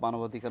বা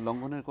মানবাধিকার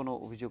লঙ্ঘনের কোনো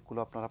অভিযোগগুলো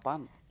আপনারা পান?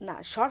 না,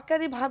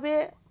 সরকারিভাবে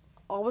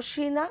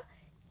অবশ্যই না,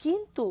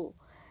 কিন্তু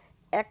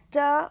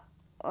একটা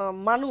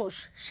মানুষ,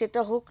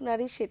 সেটা হোক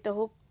নারী সেটা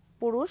হোক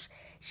পুরুষ,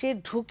 সে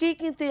ঢুকেই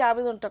কিন্তু এই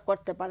আবেদনটা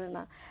করতে পারে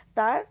না,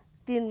 তার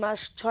 3 মাস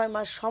 6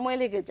 মাস সময়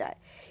লেগে যায়।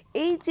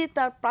 এই যে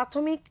তার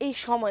প্রাথমিক এই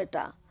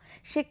সময়টা,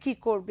 সে কি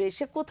করবে,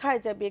 সে কোথায়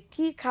যাবে,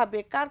 কি খাবে,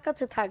 কার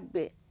কাছে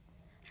থাকবে,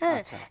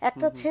 হ্যাঁ,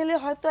 একটা ছেলে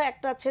হয়তো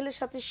একটা ছেলের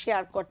সাথে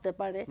শেয়ার করতে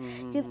পারে,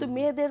 কিন্তু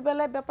মেয়েদের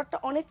বেলায় ব্যাপারটা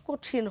অনেক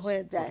কঠিন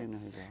হয়ে যায়।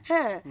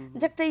 হ্যাঁ,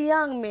 যে একটা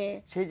ইয়াং মেয়ে,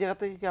 সেই জায়গা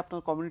থেকে কি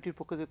আপনার কমিউনিটির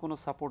পক্ষ থেকে কোনো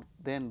সাপোর্ট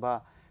দেন বা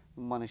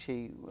মানে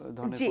সেই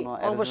ধরনের কোনো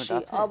অ্যারেঞ্জমেন্ট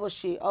আছে?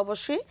 অবশ্যই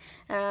অবশ্যই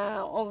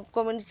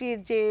কমিউনিটির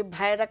যে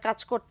ভাইয়েরা কাজ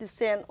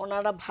করতেছেন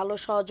ওনারা ভালো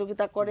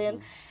সহযোগিতা করেন।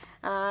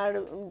 আর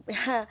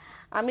হ্যাঁ,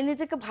 আমি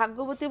নিজেকে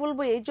ভাগ্যবতী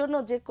বলবো এই জন্য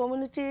যে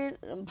কমিউনিটির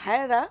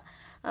ভাইয়েরা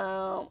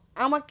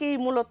আমাকেই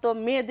মূলত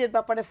মেয়েদের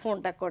ব্যাপারে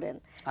ফোনটা করেন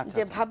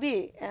যে ভাবি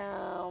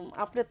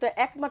আপনি তো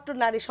একমাত্র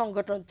নারী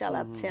সংগঠন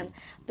চালাচ্ছেন,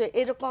 তো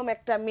এরকম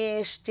একটা মেয়ে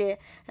এসছে,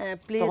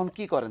 প্লিজ। তখন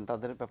কি করেন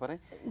তাদের ব্যাপারে?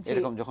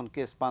 এরকম যখন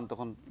কেস পান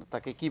তখন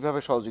তাকে কিভাবে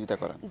সহযোগিতা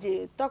করেন? জি,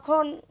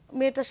 তখন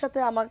মেয়েটার সাথে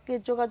আমাকে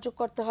যোগাযোগ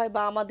করতে হয়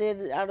বা আমাদের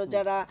আরো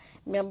যারা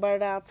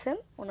মেম্বাররা আছেন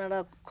ওনারা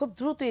খুব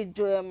দ্রুতই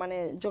মানে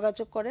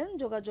যোগাযোগ করেন।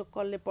 যোগাযোগ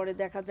করলে পরে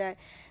দেখা যায়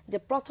যে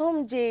প্রথম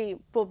যে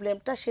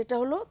প্রবলেমটা সেটা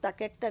হলো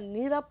তাকে একটা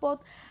নিরাপদ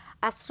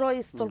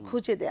আশ্রয়স্থল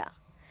খুঁজে দেয়া।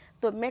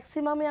 তো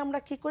ম্যাক্সিমামে আমরা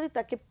কি করি,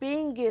 তাকে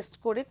পেইং গেস্ট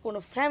করে কোনো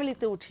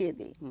ফ্যামিলিতে উঠিয়ে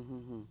দিই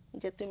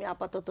যে তুমি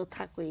আপাতত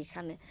থাকো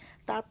এখানে।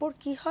 তারপর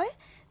কি হয়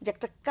যে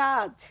একটা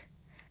কাজ,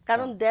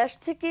 কারণ দেশ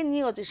থেকে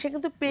নিয়োজ, সে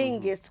কিন্তু পেইং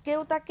গেস্ট, কেউ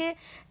তাকে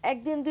 1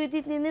 দিন 2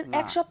 দিন 3 দিন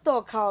 1 সপ্তাহ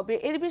খাওয়াবে,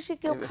 এর বেশি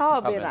কেউ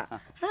খাওয়াবে না।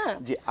 হ্যাঁ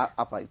জি,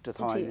 আপা একটু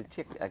থামাই দিচ্ছি,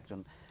 একজন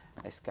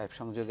স্কাইপ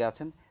সংযোগে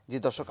আছেন। জি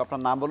দর্শক,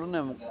 আপনার নাম বলুন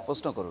এবং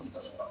প্রশ্ন করুন।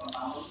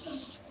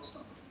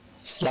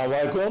 আসসালামু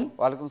আলাইকুম।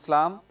 ওয়ালাইকুম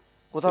আসসালাম।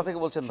 কোথা থেকে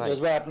বলছেন ভাই?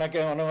 ভাই আপনাকে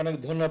অনেক অনেক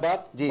ধন্যবাদ।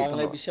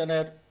 বাংলা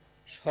ভিশনের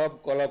সব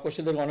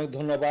কলাকুশলীদের অনেক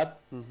ধন্যবাদ।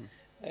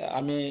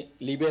 আমি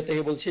লিবিয়া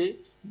থেকে বলছি,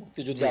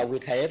 মুক্তিযোদ্ধা আবুল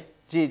খায়ের।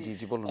 জি জি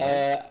জি বলুন।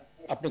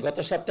 আপনি গত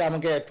সপ্তাহে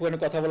আমাকে একটুখানি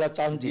কথা বলার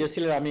চান্স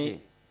দিয়েছিলেন, আমি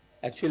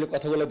অ্যাকচুয়ালি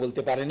কথাগুলো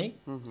বলতে পারিনি।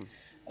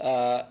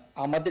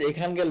 আমাদের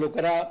এখানকার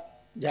লোকেরা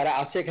যারা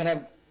আছে এখানে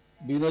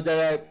বিভিন্ন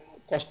জায়গায়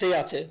কষ্টেই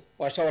আছে,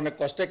 পয়সা অনেক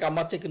কষ্টে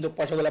কামাচ্ছে, কিন্তু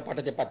পয়সাগুলো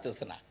পাঠাতে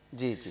পারতেছে না।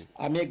 জি জি,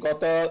 আমি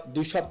গত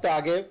 2 সপ্তাহ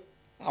আগে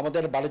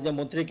আমাদের বাণিজ্য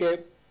মন্ত্রীকে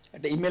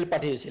একটা ইমেল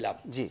পাঠিয়েছিলাম,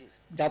 জি,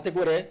 যাতে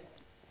করে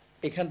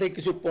এখান থেকে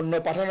কিছু পণ্য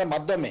পাঠানোর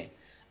মাধ্যমে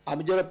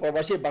আমি যারা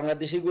প্রবাসী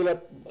বাংলাদেশের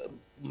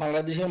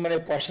মানে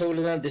পয়সাগুলো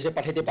যেন দেশে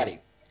পাঠাতে পারি।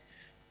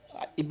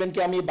 ইভেন কি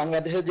আমি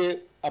বাংলাদেশে যে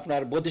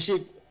আপনার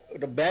বৈদেশিক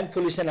ব্যাংক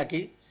খুলেছে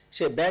নাকি,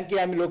 সে ব্যাংকে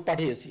আমি লোক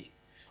পাঠিয়েছি।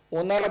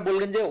 ওনারা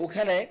বললেন যে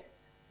ওখানে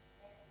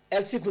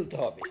এলসি খুলতে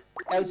হবে,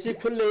 এলসি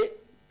খুললে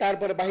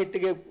তারপরে বাহির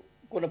থেকে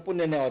কোনো পণ্য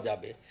নেওয়া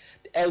যাবে।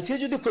 এলসি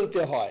যদি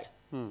খুলতে হয়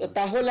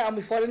তাহলে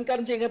আমি ফরেন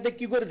কারেন্সি এখান থেকে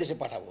কি করে দেশে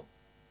পাঠাবো?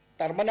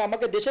 তার মানে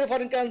আমাকে দেশের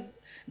ফরেন কারেন্সি,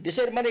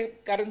 দেশের মানে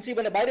কারেন্সি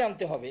মানে বাইরে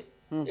আনতে হবে।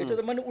 এটা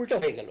তো মানে উল্টো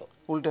হয়ে গেল।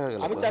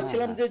 আমি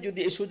চাচ্ছিলাম যে যদি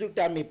এই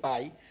সুযোগটা আমি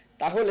পাই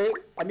তাহলে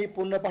আমি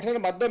পণ্য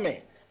পাঠানোর মাধ্যমে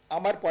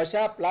আমার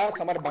পয়সা প্লাস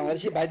আমার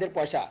বাংলাদেশি ভাইদের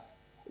পয়সা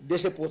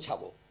দেশে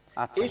পৌঁছাবো।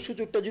 এই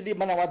সুযোগটা যদি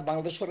মানে আমার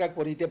বাংলাদেশ সরকার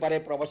করে দিতে পারে,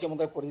 প্রবাসী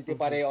মন্ত্রণালয় করে দিতে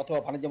পারে, অথবা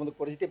বাণিজ্য মন্ত্রণালয়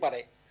করে দিতে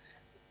পারে,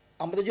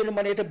 আমাদের জন্য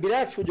মানে এটা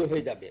বিরাট সুযোগ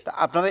হয়ে যাবে।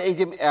 আপনারা এই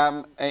যে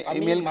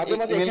ইমেল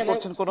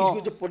করছেন কোন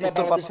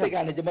উত্তর পাচ্ছেন?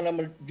 যেমন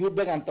আমরা জুট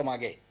ব্যাগ আনতাম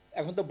আগে,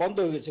 এখন তো বন্ধ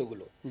হয়ে গেছে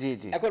ওগুলো। জি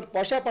জি, এখন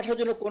পয়সা পাঠানোর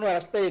জন্য কোনো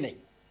রাস্তাই নেই।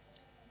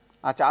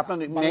 আচ্ছা, আপনার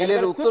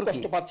মেইলের উত্তর কি?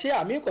 কষ্ট পাচ্ছি,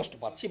 আমিও কষ্ট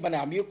পাচ্ছি, মানে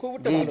আমিও খুব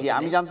জি জি,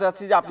 আমি জানতে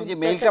চাচ্ছি যে আপনি যে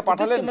মেইলটা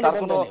পাঠালেন তার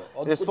কোনো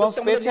রেসপন্স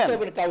পেয়েছেন?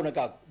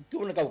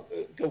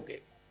 কাউকে।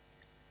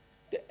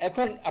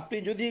 এখন আপনি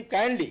যদি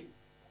কাইন্ডলি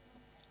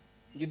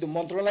যদি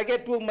মন্ত্রণালয়কে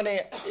একটু মানে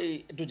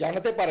একটু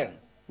জানাতে পারেন।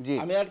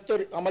 আমি আর তো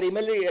আমার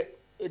ইমেইলে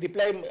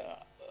রিপ্লাই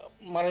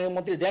মাননীয়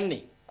মন্ত্রী দেননি।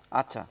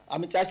 আচ্ছা,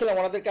 আমি চাইছিলাম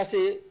ওনাদের কাছে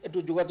একটু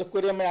যোগাযোগ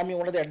করে আমি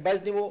ওনাদের অ্যাডভাইস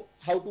নিব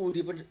হাউ টু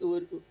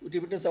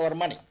রিমিটেন্স আওয়ার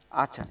মানি।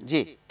 আচ্ছা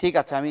জি, ঠিক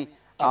আছে।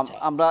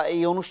 আমরা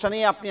এই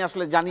অনুষ্ঠানেই আপনি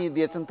আসলে জানিয়ে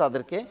দিয়েছেন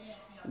তাদেরকে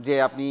যে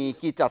আপনি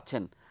কি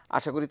চাচ্ছেন।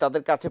 আশা করি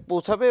তাদের কাছে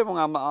পৌঁছাবে এবং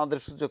আমাদের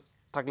সুযোগ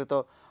থাকলে তো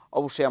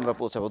অবশ্যই আমরা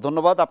পৌঁছাবো।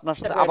 ধন্যবাদ, আপনার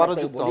সাথে আবারও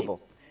যুক্ত হব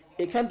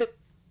এখান থেকে।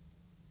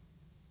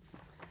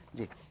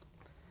 জি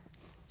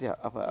জি,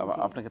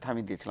 আপনাকে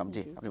থামিয়ে দিয়েছিলাম।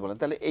 জি, আপনি বলেন।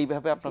 তাহলে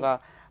এইভাবে আপনারা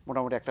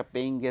মোটামুটি একটা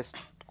পেইং গেস্ট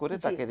করে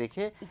তাকে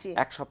রেখে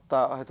 1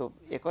 সপ্তাহ হয়তো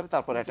করে,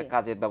 তারপরে একটা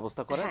কাজের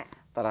ব্যবস্থা করে,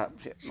 তারা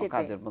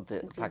কাজের মধ্যে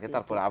থাকে,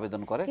 তারপরে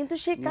আবেদন করে। কিন্তু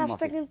সেই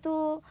কাজটা কিন্তু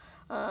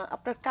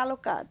আপনার কালো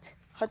কাজ,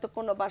 হয়তো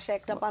কোনো বাসায়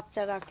একটা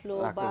বাচ্চা রাখলো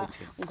বা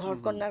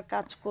ঘরকন্যার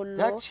কাজ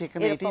করলো,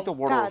 সেখানে এটাই তো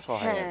বড়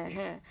সহায়তা।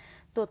 হ্যাঁ,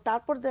 তো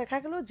তারপর দেখা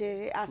গেল যে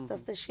আস্তে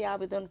আস্তে সে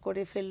আবেদন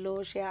করে ফেললো,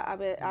 সে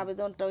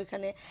আবেদনটা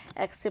ওইখানে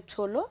অ্যাকসেপ্ট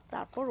হলো,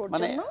 তারপর ওর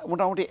জন্য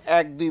মোটামুটি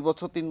 1-2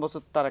 বছর 3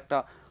 বছর তার একটা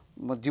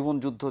জীবন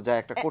যুদ্ধ যায়,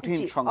 একটা কঠিন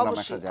সংগ্রাম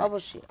আসা যায়,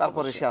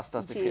 তারপরে সে আস্তে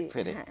আস্তে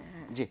ফেরে।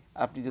 জি,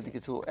 আপনি যদি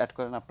কিছু অ্যাড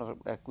করেন আপনার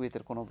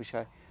কুয়েতের কোনো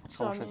বিষয়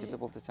সমস্যা যেটা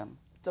বলতে চান।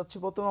 চাচ্ছি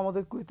প্রথমে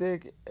আমাদের কুয়েতে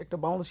একটা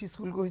বাংলাদেশি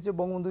স্কুল হয়েছে,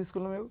 বঙ্গবন্ধু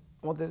স্কুল নামে,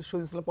 আমাদের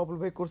শহীদ ইসলাম পাপুল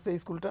ভাই করছে এই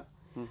স্কুলটা,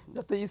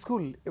 যাতে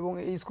স্কুল এবং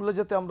এই স্কুলে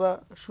যাতে আমরা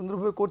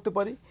সুন্দরভাবে করতে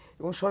পারি।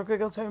 এবং সরকারের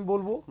কাছে আমি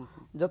বলবো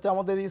যাতে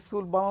আমাদের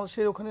স্কুল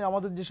বাংলাদেশের ওখানে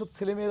আমাদের যেসব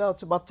ছেলেমেয়েরা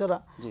আছে, বাচ্চারা,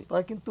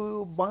 তারা কিন্তু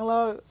বাংলা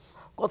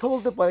কথা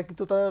বলতে পারে,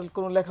 কিন্তু তার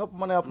কোনো লেখা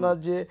মানে আপনার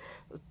যে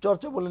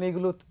চর্চা বলেন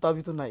এগুলো তার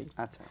ভিতর নাই।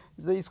 আচ্ছা,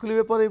 যে স্কুলের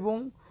ব্যাপারে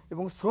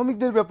এবং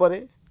শ্রমিকদের ব্যাপারে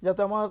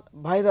যাতে আমার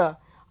ভাইরা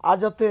আর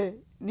যাতে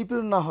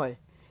নিপীড়ন না হয়,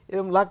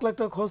 এরকম লাখ লাখ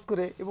টাকা খরচ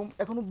করে, এবং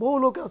এখনো বহু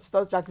লোক আছে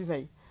তাদের চাকরি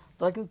নাই,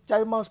 তারা কিন্তু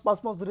 4 মাস 5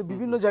 মাস ধরে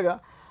বিভিন্ন জায়গা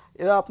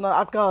এরা আপনার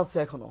আটকা আছে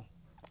এখনো।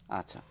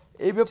 আচ্ছা,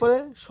 এই ব্যাপারে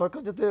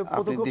সরকার যাতে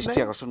পদক্ষেপ দৃষ্টি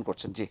আকর্ষণ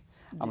করছেন। জি,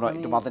 আমরা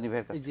একটু মাদানী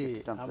ভাইয়ের কাছে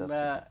জানতে চাচ্ছি।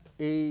 আমরা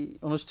এই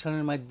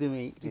অনুষ্ঠানের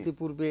মাধ্যমে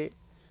ইতিপূর্বে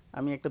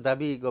আমি একটা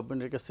দাবি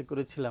গভর্নমেন্টের কাছে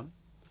করেছিলাম,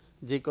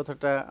 যে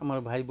কথাটা আমার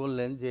ভাই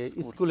বললেন যে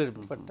স্কুলের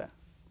ব্যাপারটা।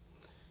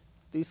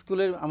 তো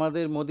স্কুলের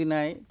আমাদের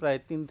মদিনায় প্রায়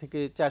 3 থেকে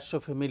 400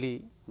 ফ্যামিলি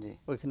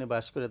ওইখানে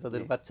বাস করে,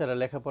 তাদের বাচ্চারা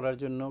লেখাপড়ার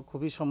জন্য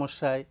খুবই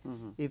সমস্যায়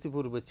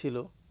ইতিপূর্বে ছিল।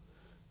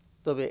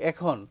 তবে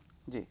এখন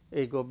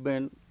এই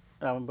গভর্নমেন্ট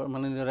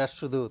মাননীয়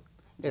রাষ্ট্রদূত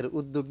এর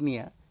উদ্যোগ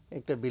নিয়ে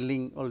একটা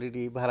বিল্ডিং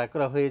অলরেডি ভাড়া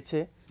করা হয়েছে,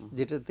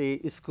 যেটাতে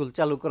স্কুল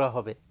চালু করা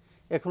হবে।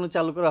 এখনো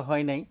চালু করা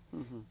হয় নাই,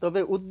 তবে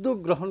উদ্যোগ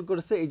গ্রহণ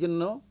করেছে, এই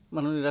জন্য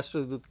মাননীয়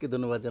রাষ্ট্রদূতকে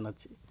ধন্যবাদ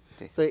জানাচ্ছি।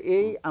 তো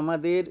এই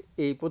আমাদের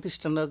এই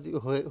প্রতিষ্ঠানটা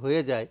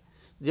হয়ে যায়,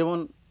 যেমন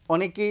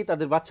অনেকেই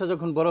তাদের বাচ্চা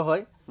যখন বড়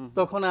হয়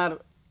তখন আর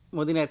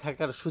মদিনায়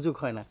থাকার সুযোগ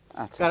হয় না,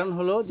 কারণ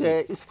হলো যে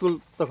স্কুল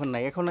তখন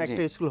নাই। এখন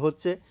একটা স্কুল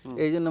হচ্ছে,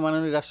 এই জন্য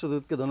মাননীয়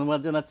রাষ্ট্রদূতকে ধন্যবাদ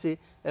জানাচ্ছি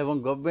এবং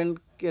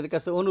গভর্নমেন্টের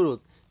কাছে অনুরোধ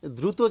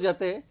দ্রুত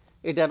যাতে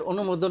এটার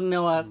অনুমোদন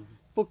নেওয়ার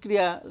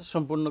প্রক্রিয়া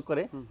সম্পূর্ণ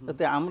করে,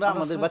 যাতে আমরা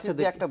আমাদের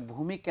বাচ্চাদের একটা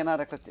ভূমি কেনার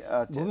একটা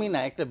ভূমি না,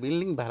 একটা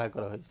বিল্ডিং ভাড়া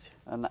করা হয়েছে।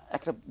 না,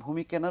 একটা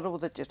ভূমি কেনারও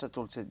বোধহয় চেষ্টা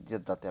চলছে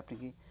জেদ্দাতে। আপনি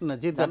কি? না,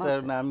 জেদ্দাটা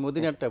না, আমি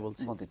মদিনারটা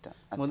বলছি।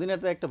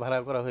 মদিনাতে একটা ভাড়া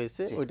করা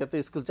হয়েছে, ওইটাতে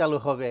স্কুল চালু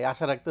হবে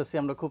আশা রাখতেছি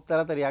আমরা খুব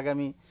তাড়াতাড়ি,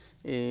 আগামী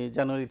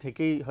জানুয়ারি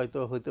থেকেই হয়তো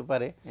হতে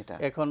পারে।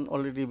 এখন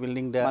অলরেডি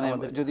বিল্ডিংটা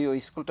আমাদের যদি ওই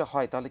স্কুলটা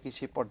হয় তাহলে কি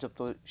সে পর্যাপ্ত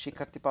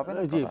শিক্ষার্থী পাবে?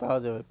 জি, পাওয়া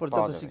যাবে,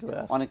 পর্যাপ্ত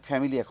শিক্ষার্থী আছে। অনেক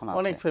ফ্যামিলি এখন আছে,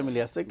 অনেক ফ্যামিলি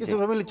আছে। কিছু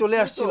ফ্যামিলি চলে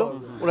আসছিল,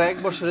 ওরা 1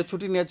 বছরের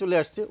ছুটি নিয়ে চলে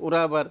আসছে, ওরা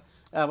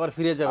আবার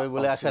ফিরে যাবে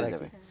বলে আশা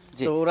রাখি।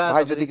 তো ওরা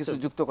ভাই যদি কিছু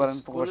যুক্ত করেন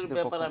প্রবাসীদের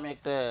ব্যাপারে আমি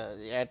একটা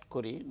অ্যাড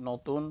করি।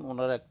 নতুন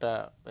ওনারা একটা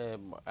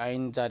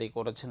আইন জারি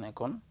করেছেন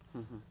এখন,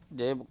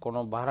 যে কোনো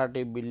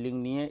ভাড়াটে বিল্ডিং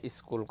নিয়ে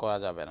স্কুল করা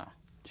যাবে না।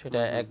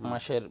 সেটা 1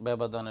 মাসের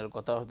ব্যবধানের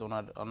কথা, হয়তো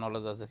ওনার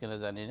নলেজ আছে কিনা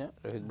জানি না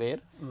রোহিত ভাইয়ের।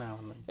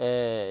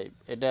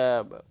 এটা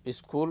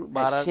স্কুল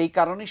ভাড়া, সেই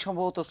কারণেই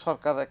সম্ভবত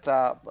সরকার একটা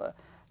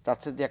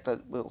চাচ্ছে যে একটা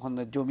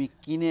ওখানে জমি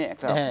কিনে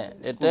একটা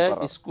এটা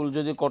স্কুল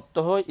যদি করতে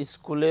হয়,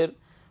 স্কুলের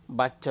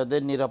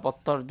বাচ্চাদের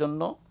নিরাপত্তার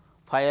জন্য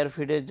ফায়ার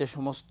ফিডের যে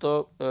সমস্ত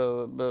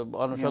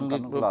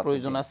আনুষঙ্গিক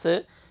প্রয়োজন আছে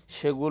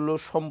সেগুলো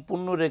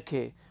সম্পূর্ণ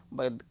রেখে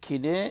বা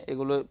কিনে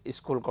এগুলো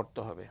স্কুল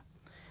করতে হবে।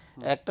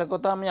 একটা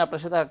কথা আমি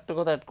আপনার সাথে আরেকটা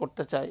কথা অ্যাড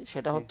করতে চাই,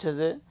 সেটা হচ্ছে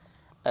যে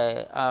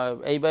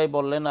এই ভাই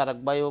বললেন, আর এক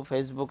ভাইও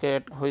ফেসবুকে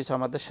অ্যাড হয়েছে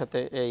আমাদের সাথে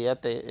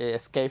ইয়াতে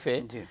স্কাইপে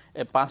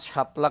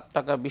 5-7 লাখ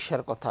টাকা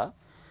বিষের কথা।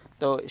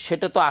 তো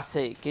সেটা তো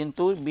আছেই,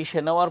 কিন্তু বিষে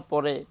নেওয়ার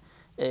পরে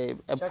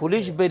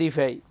পুলিশ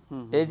ভেরিফাই,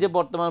 এই যে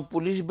বর্তমান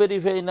পুলিশ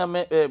ভেরিফাই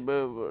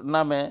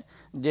নামে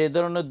যে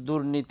ধরনের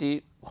দুর্নীতি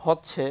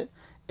হচ্ছে,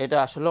 এটা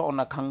আসলে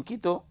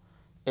অনাকাঙ্ক্ষিত,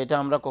 এটা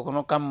আমরা কখনো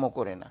কাম্য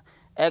করি না।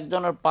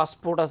 একজনের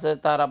পাসপোর্ট আছে,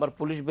 তার আবার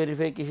পুলিশ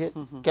ভেরিফাই কিসে?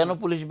 কেন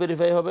পুলিশ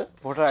ভেরিফাই হবে?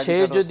 সে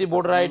যদি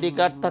ভোটার আইডি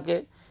কার্ড থাকে,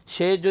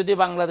 সে যদি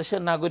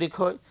বাংলাদেশের নাগরিক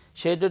হয়,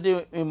 সে যদি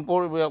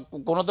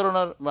কোনো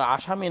ধরনের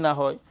আসামি না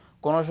হয়,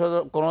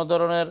 কোনো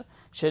ধরনের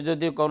সে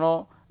যদি কোনো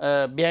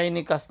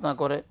বেআইনি কাজ না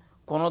করে,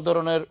 কোনো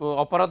ধরনের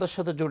অপরাধের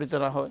সাথে জড়িত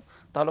না হয়,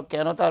 তাহলে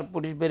কেন তার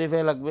পুলিশ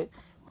ভেরিফাই লাগবে?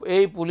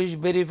 এই পুলিশ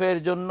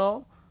ভেরিফাইয়ের জন্য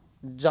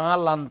যা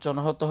লাঞ্ছন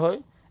হতে হয়,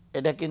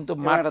 এটা কিন্তু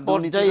মাঠ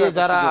পর্যায়ে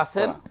যারা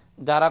আছেন,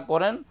 যারা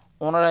করেন,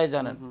 ওনারাই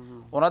জানেন।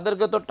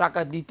 ওনাদেরকে তো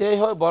টাকা দিতেই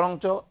হয়,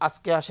 বরঞ্চ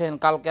আজকে আসেন,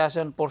 কালকে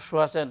আসেন, পরশু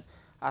আসেন।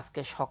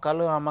 আজকে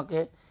সকালেও আমাকে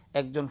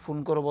একজন ফোন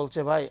করে বলছে,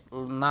 ভাই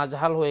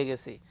নাজেহাল হয়ে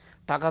গেছি,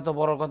 টাকা তো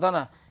বড় কথা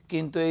না,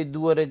 কিন্তু এই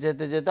দুয়ারে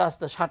যেতে যেতে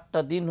আজকে 7টা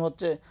দিন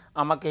হচ্ছে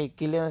আমাকে এই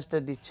ক্লিয়ারেন্সটা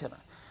দিচ্ছে না।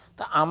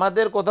 তা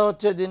আমাদের কথা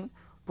হচ্ছে, দিন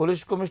পুলিশ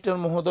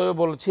কমিশনার মহোদয়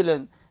বলছিলেন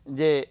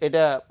যে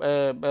এটা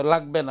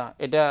লাগবে না,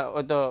 এটা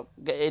হয়তো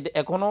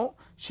এখনও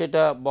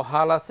সেটা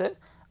বহাল আছে।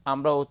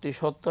 আমরা অতি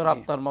সত্বর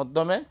আপনার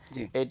মাধ্যমে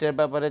এটার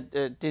ব্যাপারে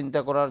চিন্তা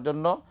করার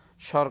জন্য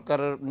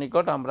সরকারের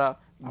নিকট আমরা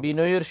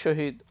বিনয়ের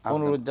সহিত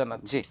অনুরোধ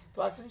জানাচ্ছি। তো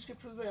একটা জিনিস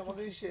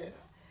আমাদের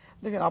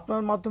দেখেন,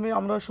 আপনার মাধ্যমে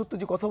আমরা সত্য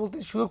যে কথা বলতে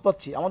সুযোগ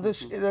পাচ্ছি, আমাদের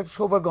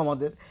সৌভাগ্য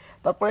আমাদের।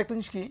 তারপর একটা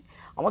জিনিস কি,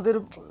 আমাদের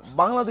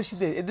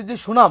বাংলাদেশিদের এদের যে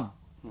সুনাম,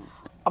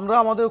 আমরা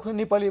আমাদের ওখানে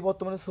নেপালি,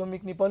 বর্তমানে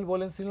শ্রমিক নেপাল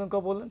বলেন, শ্রীলঙ্কা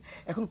বলেন,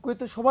 এখন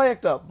কুয়েতে সবাই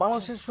একটা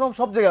বাংলাদেশের সুনাম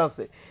সব জায়গায়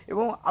আছে।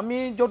 এবং আমি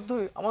যত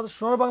আমাদের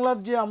সোনার বাংলার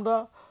যে আমরা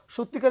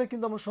সত্যিকারে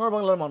কিন্তু আমরা সোনার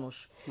বাংলার মানুষ।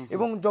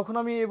 এবং যখন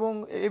আমি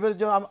এবার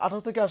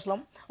 18 থেকে আসলাম,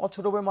 আমার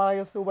ছোট ভাই মারা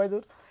গেছে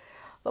ওবায়দুর,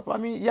 তারপর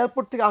আমি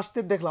এয়ারপোর্ট থেকে আসতে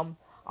দেখলাম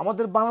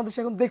আমাদের বাংলাদেশ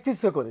এখন দেখতে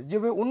ইচ্ছে করে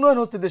যেভাবে উন্নয়ন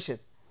হচ্ছে দেশের।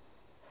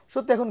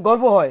 সত্যি এখন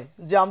গর্ব হয়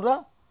যে আমরা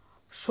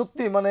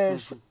সত্যি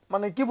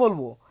মানে কি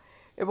বলবো।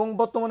 এবং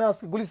বর্তমানে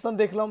আজকে গুলিস্তান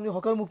দেখলাম যে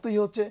হকার মুক্ত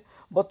হচ্ছে।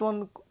 বর্তমান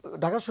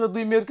ঢাকা শহরের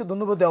 2 মেয়রকে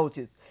ধন্যবাদ দেওয়া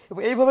উচিত।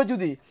 এবং এইভাবে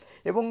যদি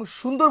এবং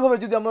সুন্দরভাবে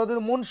যদি আমাদের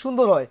মন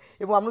সুন্দর হয়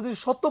এবং আমরা যদি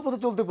সত্য পথে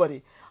চলতে পারি,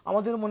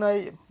 আমাদের মনে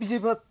হয় পিছিয়ে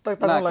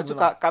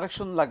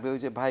কারেকশন লাগবে। ওই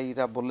যে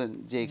ভাইরা বললেন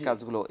যে এই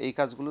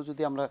কাজগুলো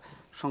যদি আমরা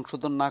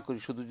সংশোধন না করি,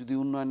 শুধু যদি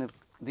উন্নয়নের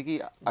দিকেই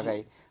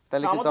আগাই,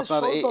 তাহলে কিন্তু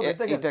আপনার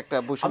এটা একটা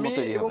বৈষম্য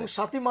তৈরি হবে। এবং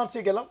 7 মার্চে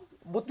গেলাম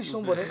 32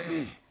 নম্বরে,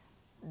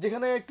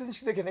 যেখানে একটা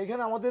জিনিস দেখেন,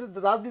 এখানে আমাদের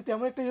রাজনীতি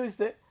এমন একটা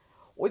হয়েছে,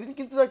 ওই দিন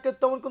কিন্তু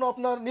তেমন কোনো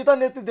আপনার নেতা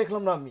নেত্রী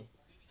দেখলাম না আমি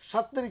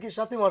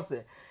 7 মার্চে।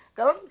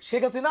 কারণ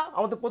শেখ হাসিনা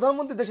আমাদের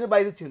প্রধানমন্ত্রী দেশের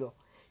বাইরে ছিল।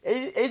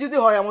 এই যদি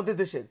হয় আমাদের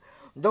দেশের,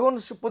 যখন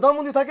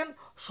প্রধানমন্ত্রী থাকেন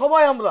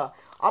সবাই আমরা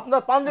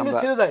আপনার পাঞ্জাবি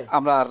ছেড়ে দেয়।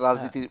 আমরা আর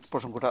রাজনীতির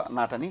প্রসঙ্গটা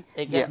না টানি,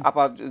 যে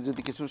আপা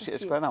যদি কিছু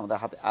শেষ করেন, আমাদের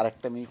হাতে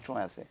আরেকটা মিনিট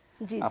সময় আছে।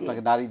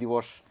 আপনাকে নারী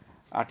দিবস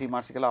 8ই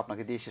মার্চ গেল,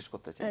 আপনাকে দিয়ে শেষ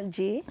করতে চাই।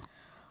 জি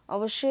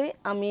অবশ্যই,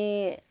 আমি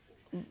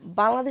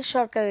বাংলাদেশ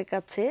সরকারের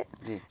কাছে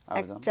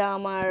একটা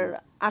আমার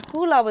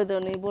আকুল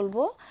আবেদনই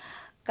বলবো,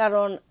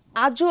 কারণ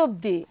আজও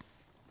অবধি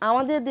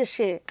আমাদের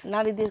দেশে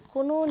নারীদের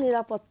কোনো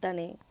নিরাপত্তা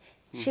নেই।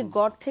 সে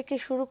ঘর থেকে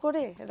শুরু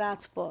করে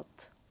রাজপথ,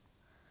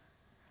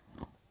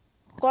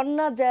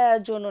 কন্যা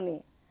জননী,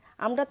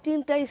 আমরা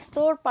 3টা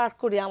স্তর পার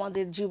করি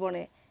আমাদের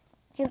জীবনে,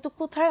 কিন্তু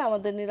কোথায়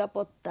আমাদের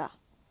নিরাপত্তা?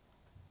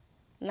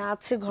 না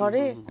আছে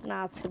ঘরে, না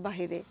আছে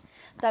বাহিরে।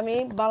 তা আমি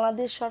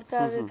বাংলাদেশ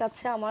সরকারের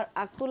কাছে আমার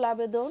আকুল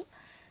আবেদন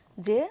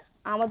যে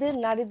আমাদের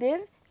নারীদের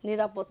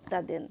নিরাপত্তা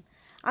দেন।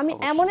 আমি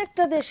এমন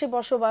একটা দেশে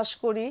বসবাস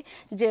করি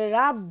যে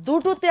রাত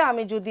 2টোতে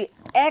আমি যদি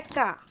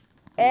একা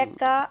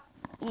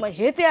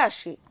হেঁটে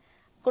আসি,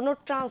 কোনো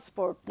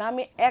ট্রান্সপোর্ট না,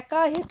 আমি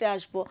একা হেঁটে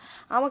আসব,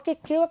 আমাকে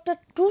কেউ একটা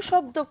টু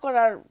শব্দ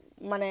করার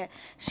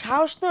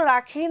সাহস তো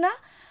রাখি না।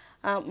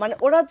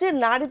 ওরা যে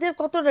নারীদের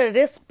কতটা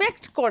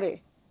রেসপেক্ট করে,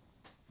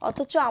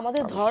 অথচ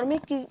আমাদের ধর্মে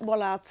কি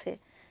বলা আছে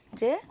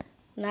যে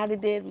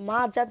নারীদের মা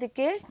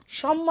জাতিকে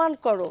সম্মান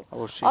করো,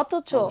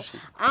 অথচ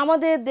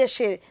আমাদের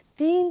দেশে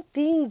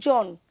 3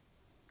 জন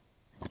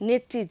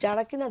নেত্রী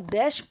যারা কিনা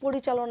দেশ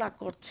পরিচালনা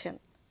করছেন,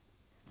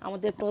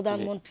 আমাদের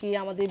প্রধানমন্ত্রী,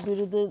 আমাদের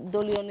বিরোধী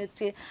দলীয়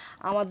নেত্রী,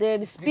 আমাদের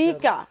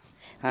স্পিকার,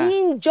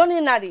 3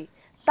 জনই নারী,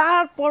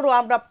 তারপরও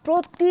আমরা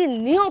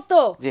প্রতিনিয়ত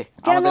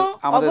কেন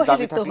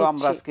অবহেলিত হচ্ছি?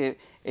 আমরা আজকে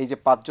এই যে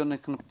 5 জন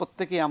এখানে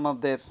প্রত্যেকেই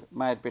আমাদের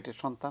মায়ের পেটের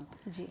সন্তান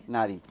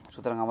নারী,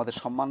 সুতরাং আমাদের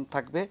সম্মান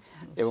থাকবে।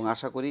 এবং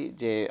আশা করি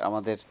যে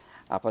আমাদের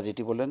আপা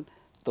যেটি বলেন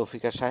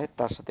তৌফিকা শাহেদ,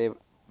 তার সাথে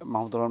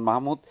মাহমুদুর রহমান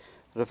মাহমুদ,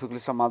 রফিকুল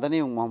ইসলাম মাদানী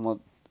এবং মোহাম্মদ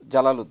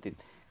জালাল উদ্দিন,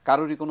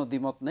 কারোরই কোনো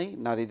দ্বিমত নেই।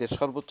 নারীদের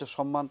সর্বোচ্চ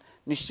সম্মান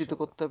নিশ্চিত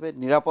করতে হবে,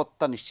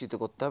 নিরাপত্তা নিশ্চিত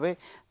করতে হবে,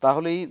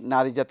 তাহলেই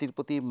নারী জাতির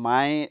প্রতি,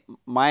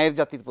 মায়ের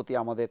জাতির প্রতি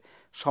আমাদের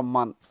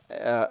সম্মান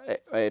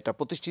এটা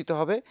প্রতিষ্ঠিত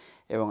হবে।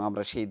 এবং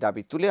আমরা সেই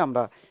দাবি তুলে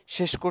আমরা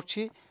শেষ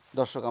করছি।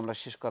 দর্শক, আমরা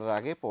শেষ করার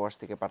আগে প্রবাস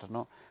থেকে পাঠানো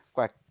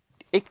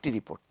একটি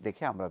রিপোর্ট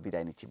দেখে আমরা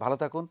বিদায় নিচ্ছি। ভালো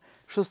থাকুন,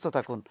 সুস্থ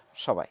থাকুন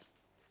সবাই।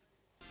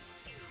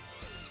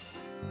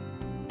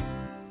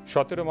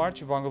 17 মার্চ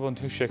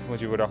বঙ্গবন্ধু শেখ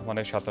মুজিবুর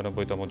রহমানের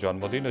 97তম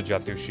জন্মদিন ও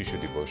জাতীয় শিশু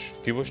দিবস।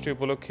 দিবসটি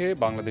উপলক্ষে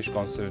বাংলাদেশ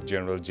কনসুলেট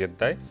জেনারেল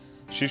জেদ্দায়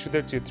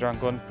শিশুদের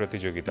চিত্রাঙ্কন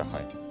প্রতিযোগিতা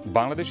হয়।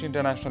 বাংলাদেশ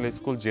ইন্টারন্যাশনাল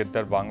স্কুল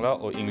জেদ্দার বাংলা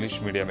ও ইংলিশ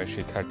মিডিয়ামের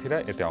শিক্ষার্থীরা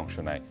এতে অংশ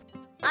নেয়।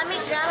 আমি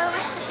গ্রামে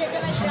বসতে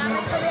সেজন্য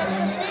গ্রামের ছবি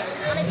আঁকছি,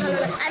 অনেক ভালো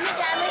লাগছে। আমি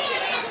গ্রামের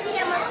ছবি এঁকেছি,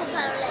 আমার খুব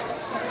ভালো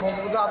লেগেছে।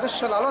 বঙ্গবন্ধু আদর্শ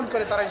লালন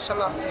করে তারা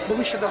ইনশাআল্লাহ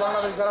ভবিষ্যতে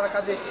বাংলাদেশ গড়ার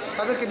কাজে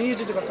তাদেরকে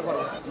নিয়োজিত করতে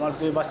পারবে। আমার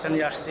 2 বাচ্চা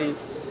নিয়ে আসছি,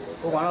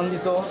 খুব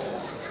আনন্দিত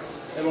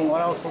এবং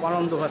ওরাও খুব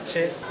আনন্দ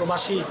পাচ্ছে।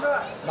 প্রবাসী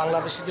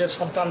বাংলাদেশিদের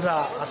সন্তানরা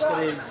আজকের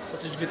এই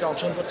প্রতিযোগিতায়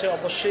অংশগ্রহণ করছে,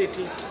 অবশ্যই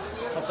এটি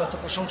অত্যন্ত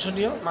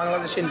প্রশংসনীয়।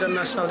 Bangladesh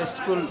international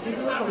school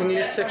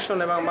English section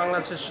এবং বাংলা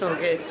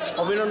সেকশনকে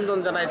অভিনন্দন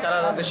জানাই, তারা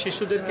তাদের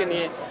শিশুদেরকে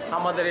নিয়ে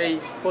আমাদের এই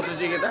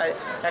প্রতিযোগিতায়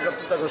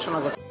একত্রতা ঘোষণা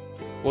করছে।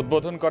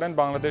 উদ্বোধন করেন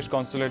Bangladesh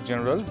consulate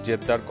general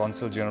জেদ্দার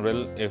console general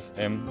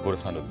FM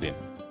Burhanuddin.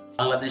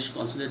 Bangladesh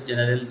consulate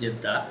general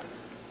Jeddah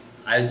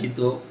আয়োজিত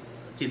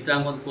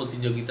চিত্রাঙ্কন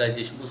প্রতিযোগিতায়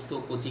যে সমস্ত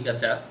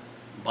কচিকাঁচা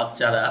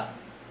বাচ্চারা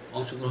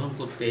অংশগ্রহণ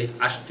করতে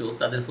আসছো,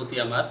 তাদের প্রতি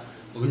আমার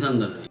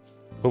অভিনন্দন রইল।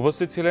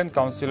 উপস্থিত ছিলেন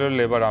কাউন্সিলর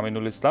লেবার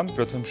আমিনুল ইসলাম,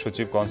 প্রথম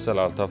সচিব কনসাল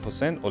আলতাফ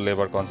হোসেন ও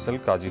লেবার কনসাল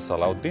কাজী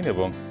সালাউদ্দিন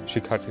এবং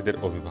শিক্ষার্থীদের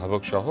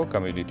অভিভাবক সহ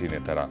কমিউনিটি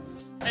নেতারা।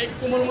 এই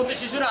কোমলমতি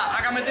শিশুরা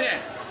আগামী দিনে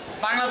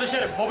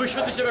বাংলাদেশের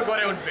ভবিষ্যৎ হিসেবে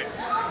গড়ে উঠবে।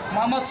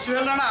 Mohammad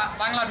Sohel Rana,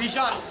 Bangla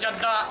vision,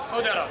 Jeddah,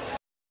 Saudi আরব।